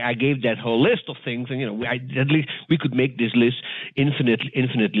 that's why I gave that whole list of things. And, at least we could make this list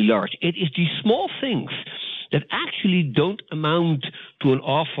infinitely large. It is these small things that actually don't amount to an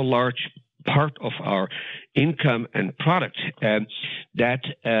awful large part of our income and product that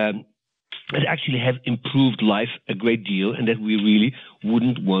actually have improved life a great deal, and that we really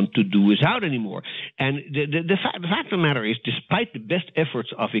wouldn't want to do without anymore. And the fact of the matter is, despite the best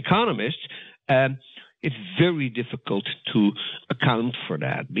efforts of economists, it's very difficult to account for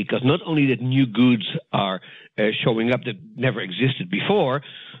that, because not only that new goods are showing up that never existed before,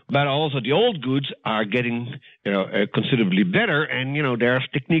 but also the old goods are getting considerably better, and there are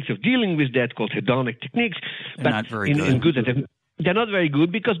techniques of dealing with that called hedonic techniques. But not very good. In goods that have, they're not very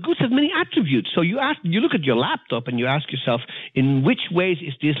good, because goods have many attributes. So you look at your laptop and you ask yourself, in which ways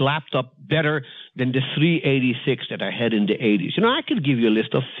is this laptop better than the 386 that I had in the 80s? I could give you a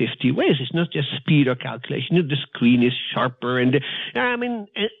list of 50 ways. It's not just speed or calculation. The screen is sharper, and on and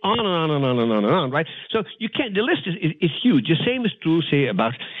on and on and on and on, right? So you can't. The list is huge. The same is true, say,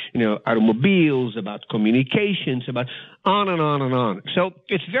 about automobiles, about communications, about on and on and on. So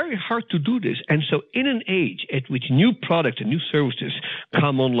it's very hard to do this. And so in an age at which new products and new services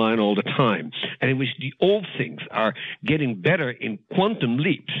come online all the time, and in which the old things are getting better in quantum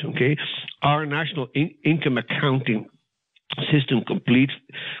leaps, okay, our national income accounting system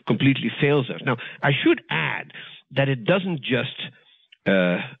completely fails us. Now, I should add that it doesn't just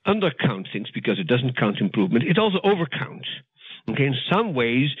undercount things because it doesn't count improvement. It also overcounts. Okay, in some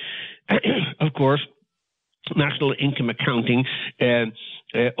ways, of course, national income accounting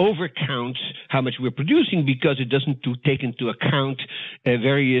overcounts how much we're producing, because it doesn't take into account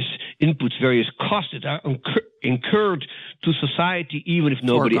various inputs, various costs that are incurred to society, even if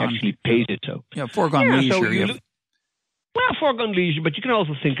nobody actually pays it. So foregone leisure. Well, foregone leisure, but you can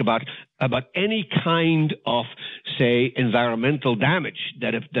also think about any kind of, say, environmental damage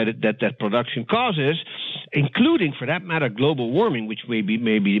that production causes, including, for that matter, global warming, which may be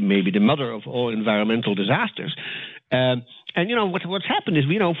the mother of all environmental disasters. And what's happened is,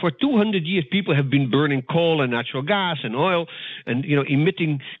 for 200 years, people have been burning coal and natural gas and oil, and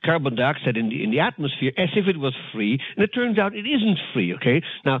emitting carbon dioxide in the atmosphere as if it was free. And it turns out it isn't free. Okay.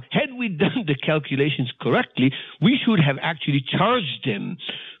 Now, had we done the calculations correctly, we should have actually charged them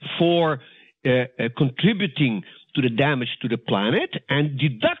for contributing to the damage to the planet and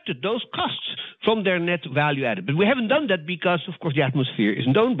deducted those costs from their net value added. But we haven't done that because, of course, the atmosphere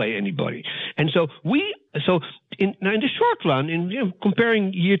isn't owned by anybody. And so in the short run, in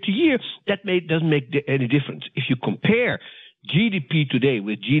comparing year to year, that doesn't make any difference. If you compare GDP today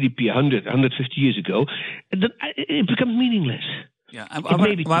with GDP 150 years ago, it becomes meaningless. Yeah, it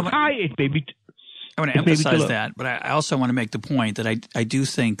may be too high, it may be I want to emphasize that, but I also want to make the point that I do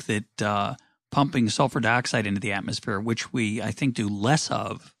think that pumping sulfur dioxide into the atmosphere, which we, I think, do less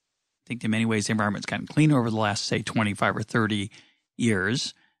of. I think in many ways the environment's gotten cleaner over the last, say, 25 or 30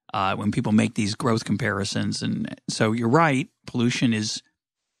 years when people make these growth comparisons. And so you're right, pollution is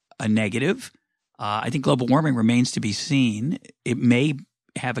a negative. I think global warming remains to be seen. It may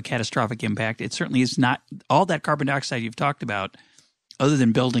have a catastrophic impact. It certainly is not – all that carbon dioxide you've talked about, other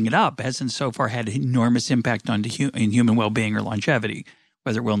than building it up, hasn't so far had enormous impact on in human well-being or longevity.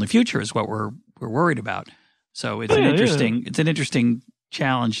 Whether it will in the future is what we're worried about. So it's it's an interesting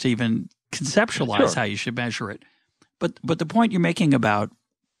challenge to even conceptualize how you should measure it. But the point you're making about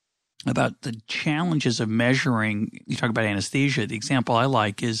the challenges of measuring, you talk about anesthesia. The example I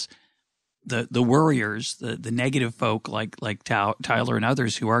like is the worriers, the negative folk like Tyler and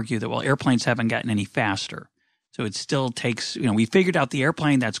others who argue that, well, airplanes haven't gotten any faster. So it still takes, we figured out the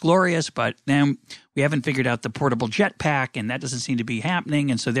airplane, that's glorious, but then we haven't figured out the portable jetpack, and that doesn't seem to be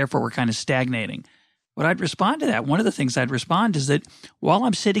happening, and so therefore we're kind of stagnating. What I'd respond to that, one of the things I'd respond is that while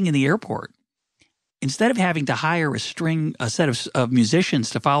I'm sitting in the airport, instead of having to hire a set of musicians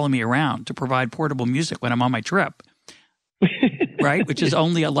to follow me around to provide portable music when I'm on my trip, right, which is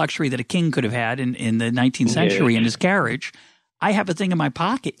only a luxury that a king could have had in the 19th century in his carriage, I have a thing in my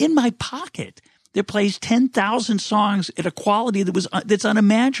pocket that plays 10,000 songs at a quality that's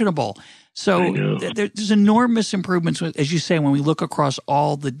unimaginable. So there's enormous improvements, as you say, when we look across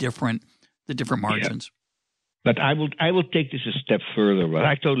all the different margins. But I will take this a step further. But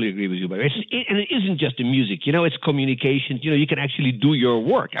I totally agree with you. But and it isn't just the music. It's communication. You can actually do your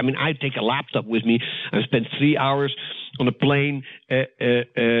work. I mean, I take a laptop with me. I spent 3 hours on a plane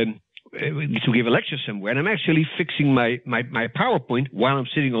to give a lecture somewhere, and I'm actually fixing my PowerPoint while I'm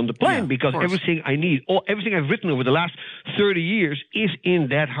sitting on the plane because everything I need, everything I've written over the last 30 years is in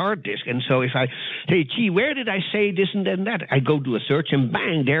that hard disk. And so if I say, gee, where did I say this and then that? I go do a search and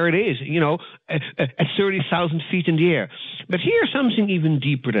bang, there it is, at 30,000 feet in the air. But here's something even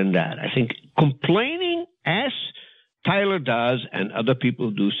deeper than that. I think complaining as Tyler does and other people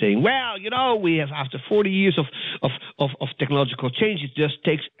do, saying, well, we have, after 40 years of technological change, it just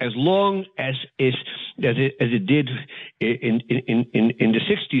takes as long as it did in the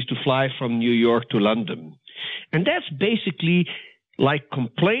 60s to fly from New York to London. And that's basically like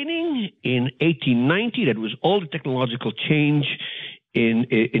complaining in 1890 that was all the technological change in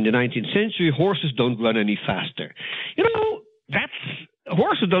the 19th century. Horses don't run any faster.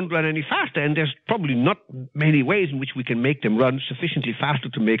 Horses don't run any faster, and there's probably not many ways in which we can make them run sufficiently faster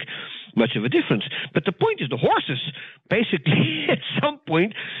to make much of a difference. But the point is the horses basically at some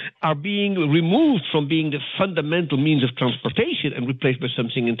point are being removed from being the fundamental means of transportation and replaced by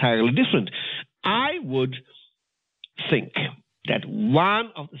something entirely different. I would think that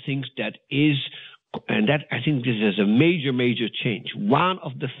one of the things that is, and that I think this is a major, major change, one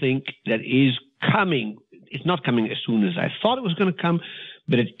of the things that is coming, it's not coming as soon as I thought it was going to come,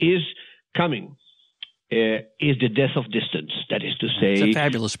 but it is coming, is the death of distance. That is to say, it's a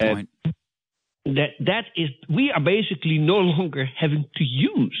fabulous point. That is, we are basically no longer having to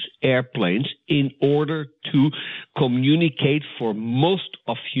use airplanes in order to communicate for most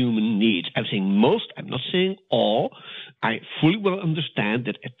of human needs. I'm saying most, I'm not saying all. I fully well understand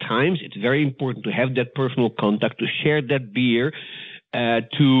that at times it's very important to have that personal contact, to share that beer,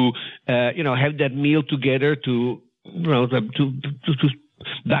 to have that meal together,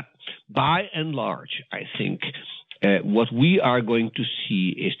 but by and large, I think what we are going to see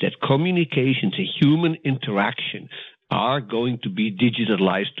is that communications and human interaction are going to be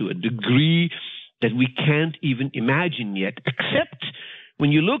digitalized to a degree that we can't even imagine yet, except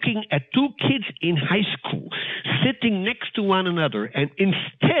when you're looking at two kids in high school sitting next to one another, and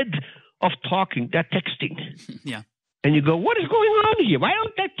instead of talking, they're texting. Yeah. And you go, what is going on here? Why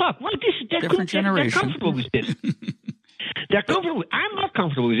don't they talk? Well, they're comfortable with this. They're comfortable. I'm not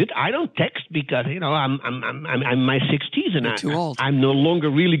comfortable with it. I don't text because I'm in my 60s and too old. I'm no longer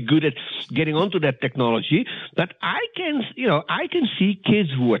really good at getting onto that technology. But I can see kids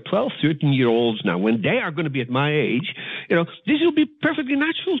who are 12, 13-year-olds now, when they are going to be at my age, this will be perfectly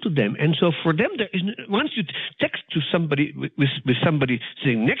natural to them. And so for them, once you text to somebody with somebody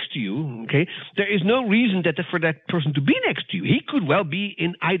sitting next to you, okay, there is no reason for that person to be next to you. He could well be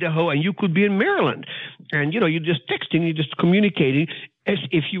in Idaho and you could be in Maryland. And, you're just texting, you're just communicating as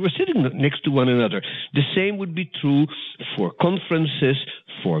if you were sitting next to one another. The same would be true for conferences,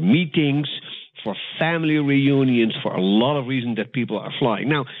 for meetings, for family reunions, for a lot of reasons that people are flying.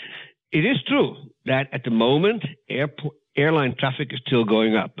 Now, it is true that at the moment, airline traffic is still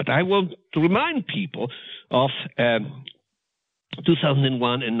going up. But I want to remind people of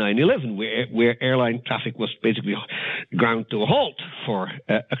 2001 and 9/11, where airline traffic was basically ground to a halt for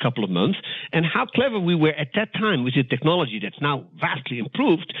a couple of months, and how clever we were at that time with the technology that's now vastly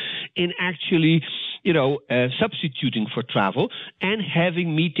improved in actually, substituting for travel and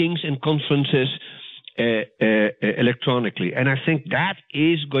having meetings and conferences electronically. And I think that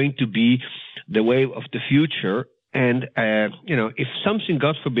is going to be the way of the future. And, if something,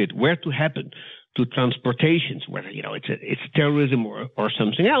 God forbid, were to happen to transportations, whether, it's terrorism or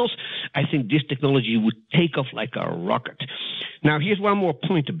something else, I think this technology would take off like a rocket. Now, here's one more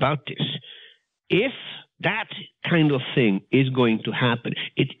point about this. If that kind of thing is going to happen,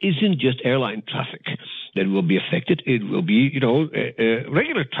 it isn't just airline traffic that will be affected. It will be,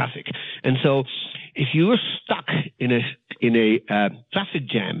 regular traffic. And so if you are stuck in a traffic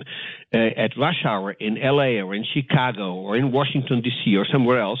jam at rush hour in LA or in Chicago or in Washington, D.C. or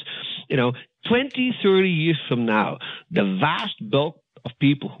somewhere else, 20, 30 years from now, the vast bulk of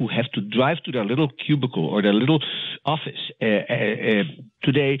people who have to drive to their little cubicle or their little office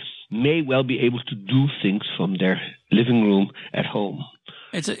today may well be able to do things from their living room at home.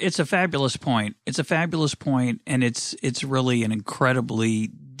 It's a fabulous point. It's a fabulous point, and it's really an incredibly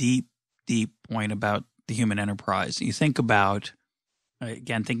deep point about the human enterprise. You think about,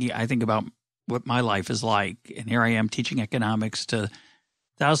 again, I think about what my life is like, and here I am teaching economics to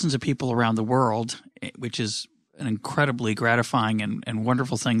thousands of people around the world, which is an incredibly gratifying and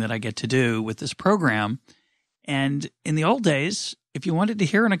wonderful thing that I get to do with this program. And in the old days, if you wanted to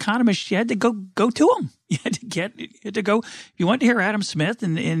hear an economist, you had to go to him. You had to go. If you wanted to hear Adam Smith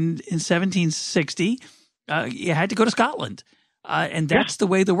in 1760, you had to go to Scotland. And that's the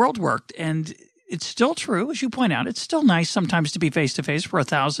way the world worked. And it's still true, as you point out. It's still nice sometimes to be face-to-face for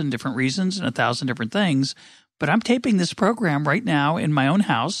 1,000 different reasons and 1,000 different things. But I'm taping this program right now in my own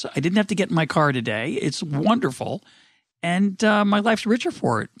house. I didn't have to get in my car today. It's wonderful. And my life's richer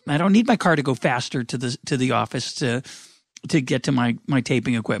for it. I don't need my car to go faster to the office to get to my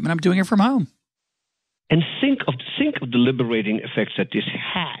taping equipment. I'm doing it from home. And think of the liberating effects that this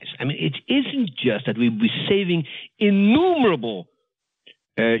has. I mean, it isn't just that we'll be saving innumerable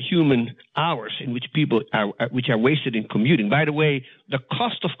human hours in which people are wasted in commuting. By the way, the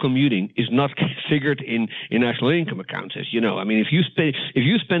cost of commuting is not figured in national income accounts, as you know. I mean, if you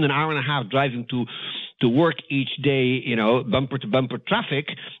spend an hour and a half driving to work each day, bumper to bumper traffic,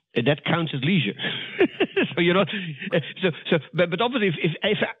 that counts as leisure. But obviously,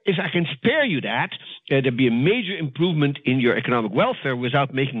 if I can spare you that, there'd be a major improvement in your economic welfare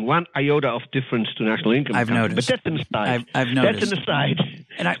without making one iota of difference to national income. I've noticed. But that's an aside. I've noticed. That's an aside.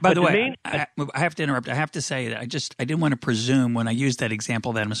 And by the way, I have to interrupt. I have to say that I didn't want to presume when I used that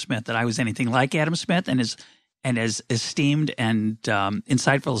example of Adam Smith that I was anything like Adam Smith, and as esteemed and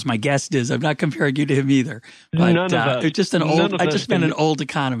insightful as my guest is, I'm not comparing you to him either. But none of us. It's just I just been an old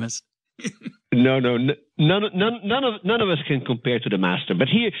economist. No, none of us can compare to the master. But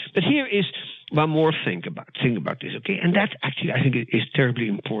here is one more thing about this, okay? And that's actually, I think, is terribly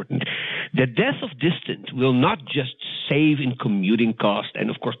important. The death of distance will not just save in commuting cost and,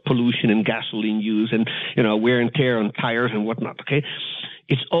 of course, pollution and gasoline use and wear and tear on tires and whatnot. Okay,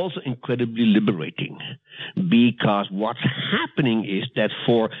 it's also incredibly liberating because what's happening is that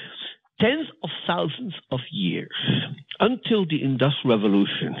for tens of thousands of years until the Industrial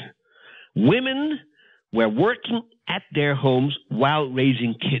Revolution, women were working at their homes while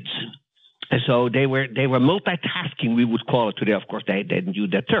raising kids. And so they were multitasking, we would call it today. Of course, they didn't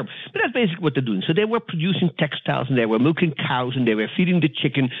use that term, but that's basically what they're doing. So they were producing textiles, and they were milking cows, and they were feeding the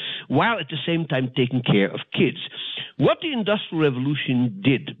chicken, while at the same time taking care of kids. What the Industrial Revolution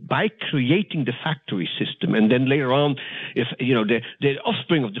did by creating the factory system, and then later on, if the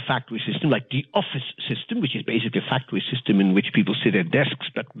offspring of the factory system, like the office system, which is basically a factory system in which people sit at desks,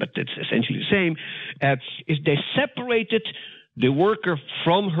 but it's essentially the same, is they separated the worker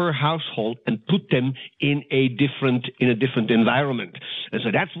from her household and put them in a different environment. And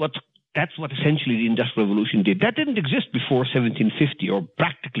so that's what essentially the Industrial Revolution did. That didn't exist before 1750, or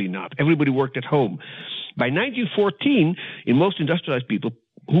practically not. Everybody worked at home. By 1914, in most industrialized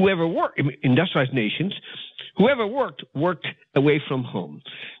industrialized nations, whoever worked away from home.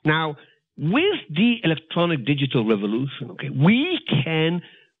 Now, with the electronic digital revolution, we can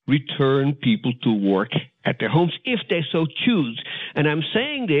return people to work at their homes if they so choose. And I'm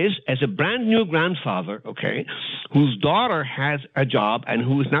saying this as a brand new grandfather, whose daughter has a job and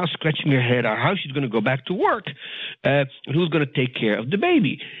who is now scratching her head on how she's going to go back to work, and who's going to take care of the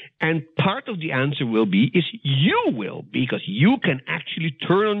baby. And part of the answer is you will, because you can actually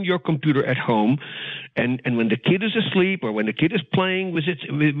turn on your computer at home, and when the kid is asleep or when the kid is playing with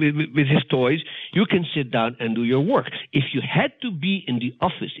his toys, you can sit down and do your work. If you had to be in the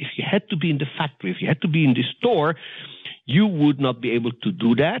office, if you had to be in the factory, if you had to be in the store, you would not be able to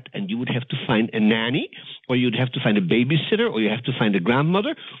do that, and you would have to find a nanny, or you'd have to find a babysitter, or you have to find a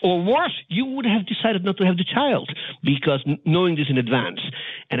grandmother, or worse, you would have decided not to have the child, because knowing this in advance.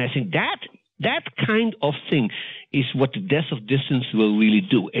 And I think that kind of thing is what the death of distance will really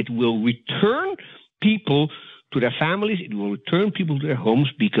do. It will return people to their families, it will return people to their homes,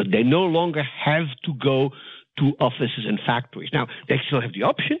 because they no longer have to go to offices and factories. Now, they still have the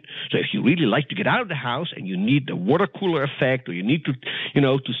option. So if you really like to get out of the house and you need the water cooler effect, or you need to,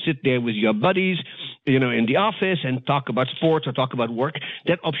 to sit there with your buddies, in the office and talk about sports or talk about work,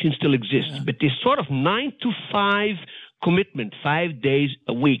 that option still exists. Yeah. But this sort of 9 to 5 commitment, 5 days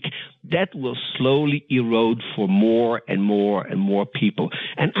a week, that will slowly erode for more and more and more people.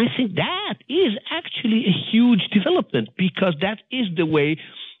 And I think that is actually a huge development, because that is the way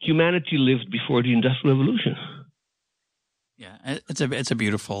humanity lived before the Industrial Revolution. Yeah, it's a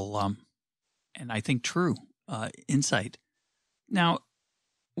beautiful and I think true insight. Now,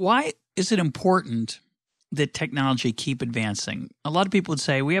 why is it important that technology keep advancing? A lot of people would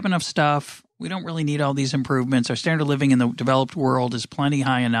say we have enough stuff. We don't really need all these improvements. Our standard of living in the developed world is plenty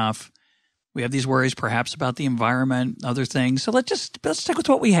high enough. We have these worries perhaps about the environment, other things. So let's stick with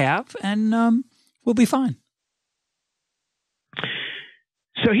what we have, and we'll be fine.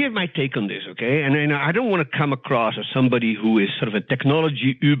 So here's my take on this, And I don't want to come across as somebody who is sort of a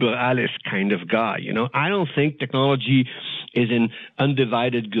technology über alles kind of guy, I don't think technology is an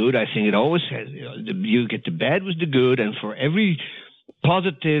undivided good. I think it always has, you get the bad with the good, and for every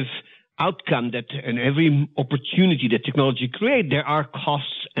positive outcome and every opportunity that technology creates, there are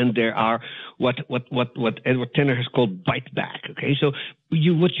costs, and there are what Edward Tenner has called bite back, So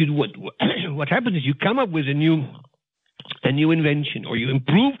what happens is you come up with a new invention, or you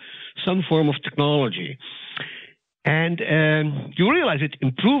improve some form of technology, and you realize it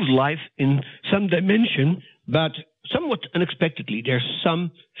improves life in some dimension, but somewhat unexpectedly, there's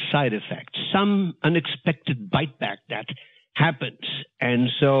some side effect, some unexpected bite back that happens. And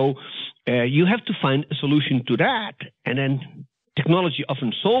so you have to find a solution to that, and then technology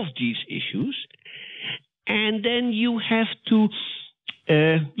often solves these issues, and then you have to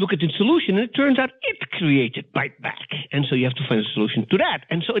look at the solution, and it turns out it created bite back, and so you have to find a solution to that,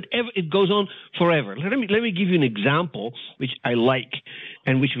 and so it goes on forever. Let me give you an example which I like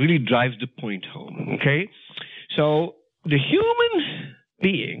and which really drives the point home. So the human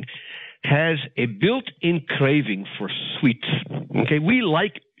being has a built-in craving for sweets. We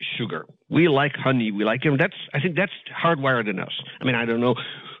like sugar, we like honey, we like I think that's hardwired in us. I don't know.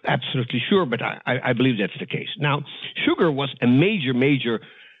 Absolutely sure, but I believe that's the case. Now, sugar was a major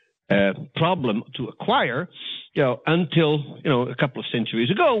problem to acquire, until a couple of centuries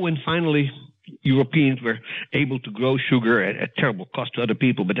ago, when finally Europeans were able to grow sugar at terrible cost to other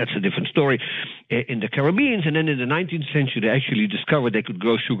people. But that's a different story. In the Caribbean, and then in the 19th century, they actually discovered they could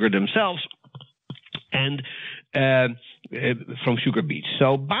grow sugar themselves, and from sugar beets.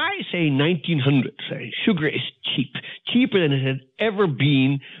 So by, say, 1900, sugar is cheaper than it had ever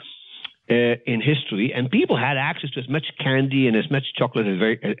been in history, and people had access to as much candy and as much chocolate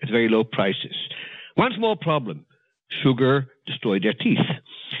at very low prices. One small problem: sugar destroyed their teeth.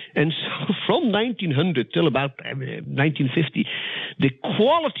 And so from 1900 till about 1950, the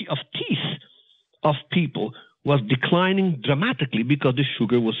quality of teeth of people was declining dramatically because the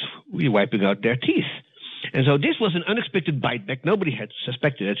sugar was wiping out their teeth. And so this was an unexpected bite back. Nobody had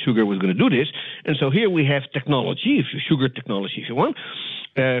suspected that sugar was going to do this. And so here we have technology, sugar technology if you want,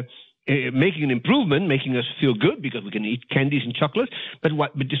 making an improvement, making us feel good because we can eat candies and chocolate, but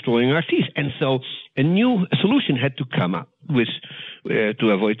destroying our teeth. And so a new solution had to come up with to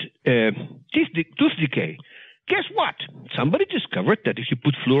avoid tooth decay. Guess what? Somebody discovered that if you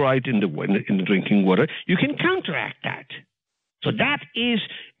put fluoride in the drinking water, you can counteract that. So that is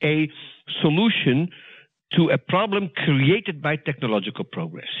a solution to a problem created by technological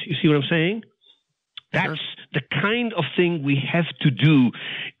progress. You see what I'm saying? That's the kind of thing we have to do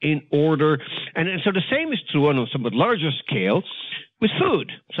in order, and so the same is true on a somewhat larger scale with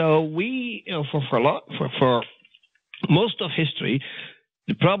food. So we, for most of history,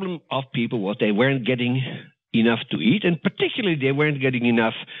 the problem of people was they weren't getting enough to eat, and particularly they weren't getting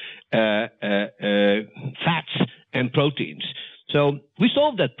enough fats and proteins. So we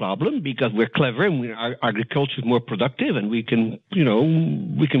solved that problem because we're clever and our agriculture is more productive, and we can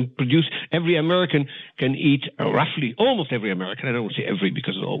produce. Every American can eat roughly, almost every American. I don't want to say every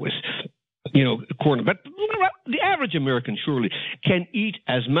because it's always, corn, but the average American surely can eat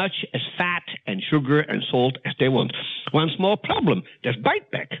as much as fat and sugar and salt as they want. One small problem, there's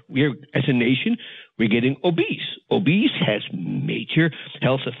bite back. As a nation, we're getting obese. Obese has major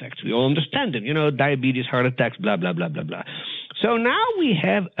health effects. We all understand them. Diabetes, heart attacks, blah, blah, blah, blah, blah. So now we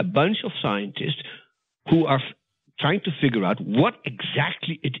have a bunch of scientists who are trying to figure out what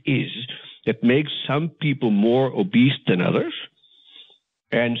exactly it is that makes some people more obese than others.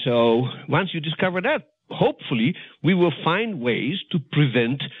 And so once you discover that, hopefully we will find ways to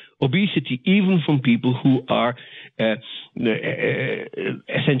prevent obesity even from people who are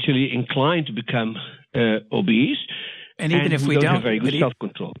essentially inclined to become obese. And even if we don't have very good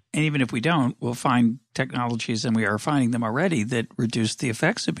self-control. And even if we don't, we'll find technologies, and we are finding them already, that reduce the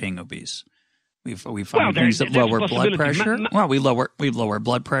effects of being obese. We find things that lower blood pressure. We lower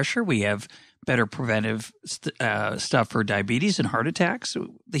blood pressure. We have better preventive stuff for diabetes and heart attacks.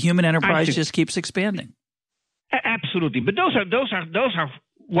 The human enterprise just keeps expanding. Absolutely, but those are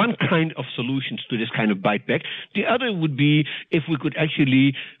one kind of solutions to this kind of bite back. The other would be if we could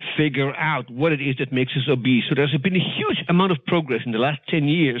actually figure out what it is that makes us obese. So there's been a huge amount of progress in the last 10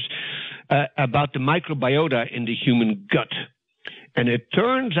 years about the microbiota in the human gut. And it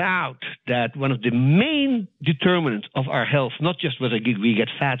turns out that one of the main determinants of our health, not just whether we get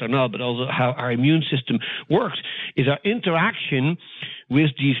fat or not, but also how our immune system works, is our interaction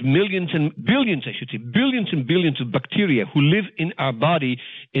with these billions and billions of bacteria who live in our body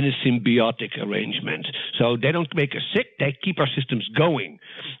in a symbiotic arrangement. So they don't make us sick, they keep our systems going.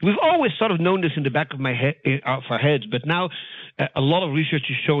 We've always sort of known this in the back of our heads, but now a lot of research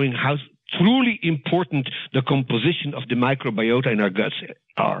is showing how truly important the composition of the microbiota in our guts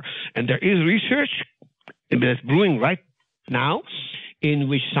are. And there is research that's brewing right now in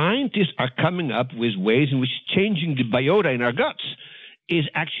which scientists are coming up with ways in which changing the biota in our guts is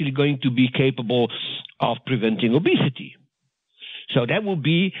actually going to be capable of preventing obesity. So that will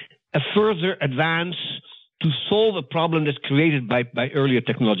be a further advance to solve a problem that's created by earlier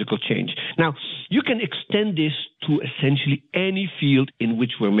technological change. Now, you can extend this to essentially any field in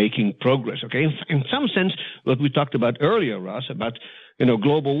which we're making progress, okay? In some sense, what we talked about earlier, Ross, about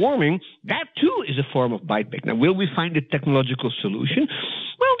global warming, that too is a form of bite back. Now, will we find a technological solution?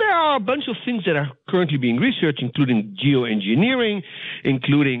 Well, there are a bunch of things that are currently being researched, including geoengineering,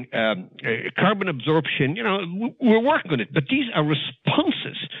 including carbon absorption. We're working on it, but these are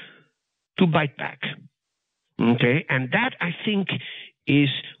responses to bite back. Okay, and that, I think, is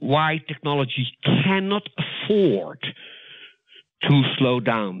why technology cannot afford to slow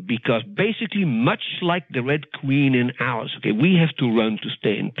down, because basically, much like the Red Queen in Alice, okay, we have to run to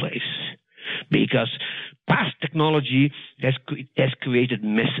stay in place, because past technology has created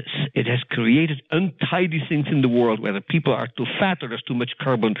messes. It has created untidy things in the world, whether people are too fat or there's too much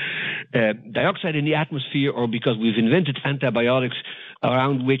carbon dioxide in the atmosphere, or because we've invented antibiotics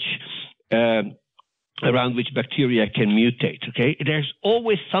around which bacteria can mutate, okay? There's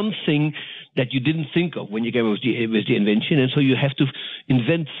always something that you didn't think of when you came with the invention, and so you have to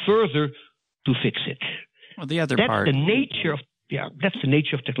invent further to fix it. Well, that's the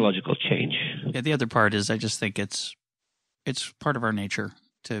nature of technological change. Yeah, the other part is I just think it's part of our nature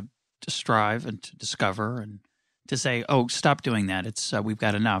to strive and to discover, and to say, oh, stop doing that. It's we've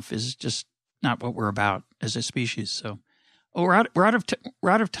got enough is just not what we're about as a species. So, we're out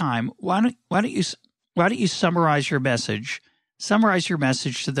of time. Why don't you summarize your message? Summarize your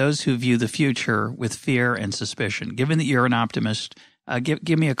message to those who view the future with fear and suspicion. Given that you're an optimist,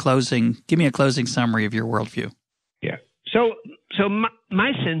 Give me a closing summary of your worldview. Yeah. So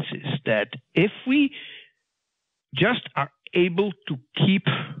my sense is that if we just are able to keep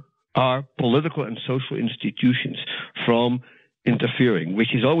our political and social institutions from interfering,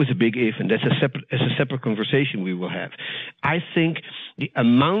 which is always a big if, and that's a separate conversation we will have. I think the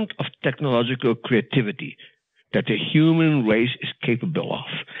amount of technological creativity that the human race is capable of,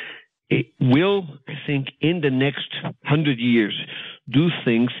 it will, I think, in the next 100 years, do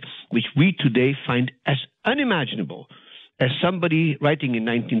things which we today find as unimaginable as somebody writing in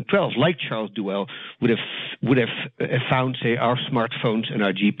 1912, like Charles Duell, would have found, say, our smartphones and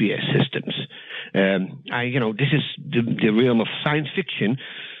our GPS systems. This is the realm of science fiction,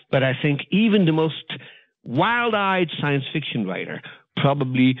 but I think even the most wild-eyed science fiction writer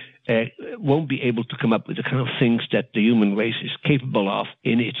probably won't be able to come up with the kind of things that the human race is capable of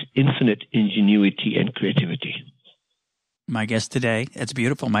in its infinite ingenuity and creativity. My guest today, it's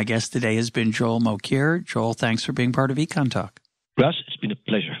beautiful. My guest today has been Joel Mokyr. Joel, thanks for being part of EconTalk. Russ, it's been a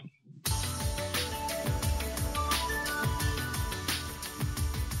pleasure.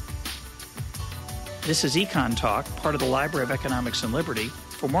 This is EconTalk, part of the Library of Economics and Liberty.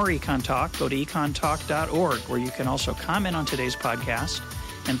 For more EconTalk, go to econtalk.org, where you can also comment on today's podcast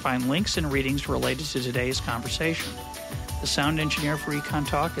and find links and readings related to today's conversation. The sound engineer for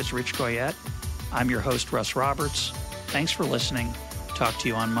EconTalk is Rich Goyette. I'm your host, Russ Roberts. Thanks for listening. Talk to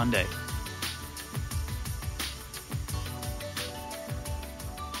you on Monday.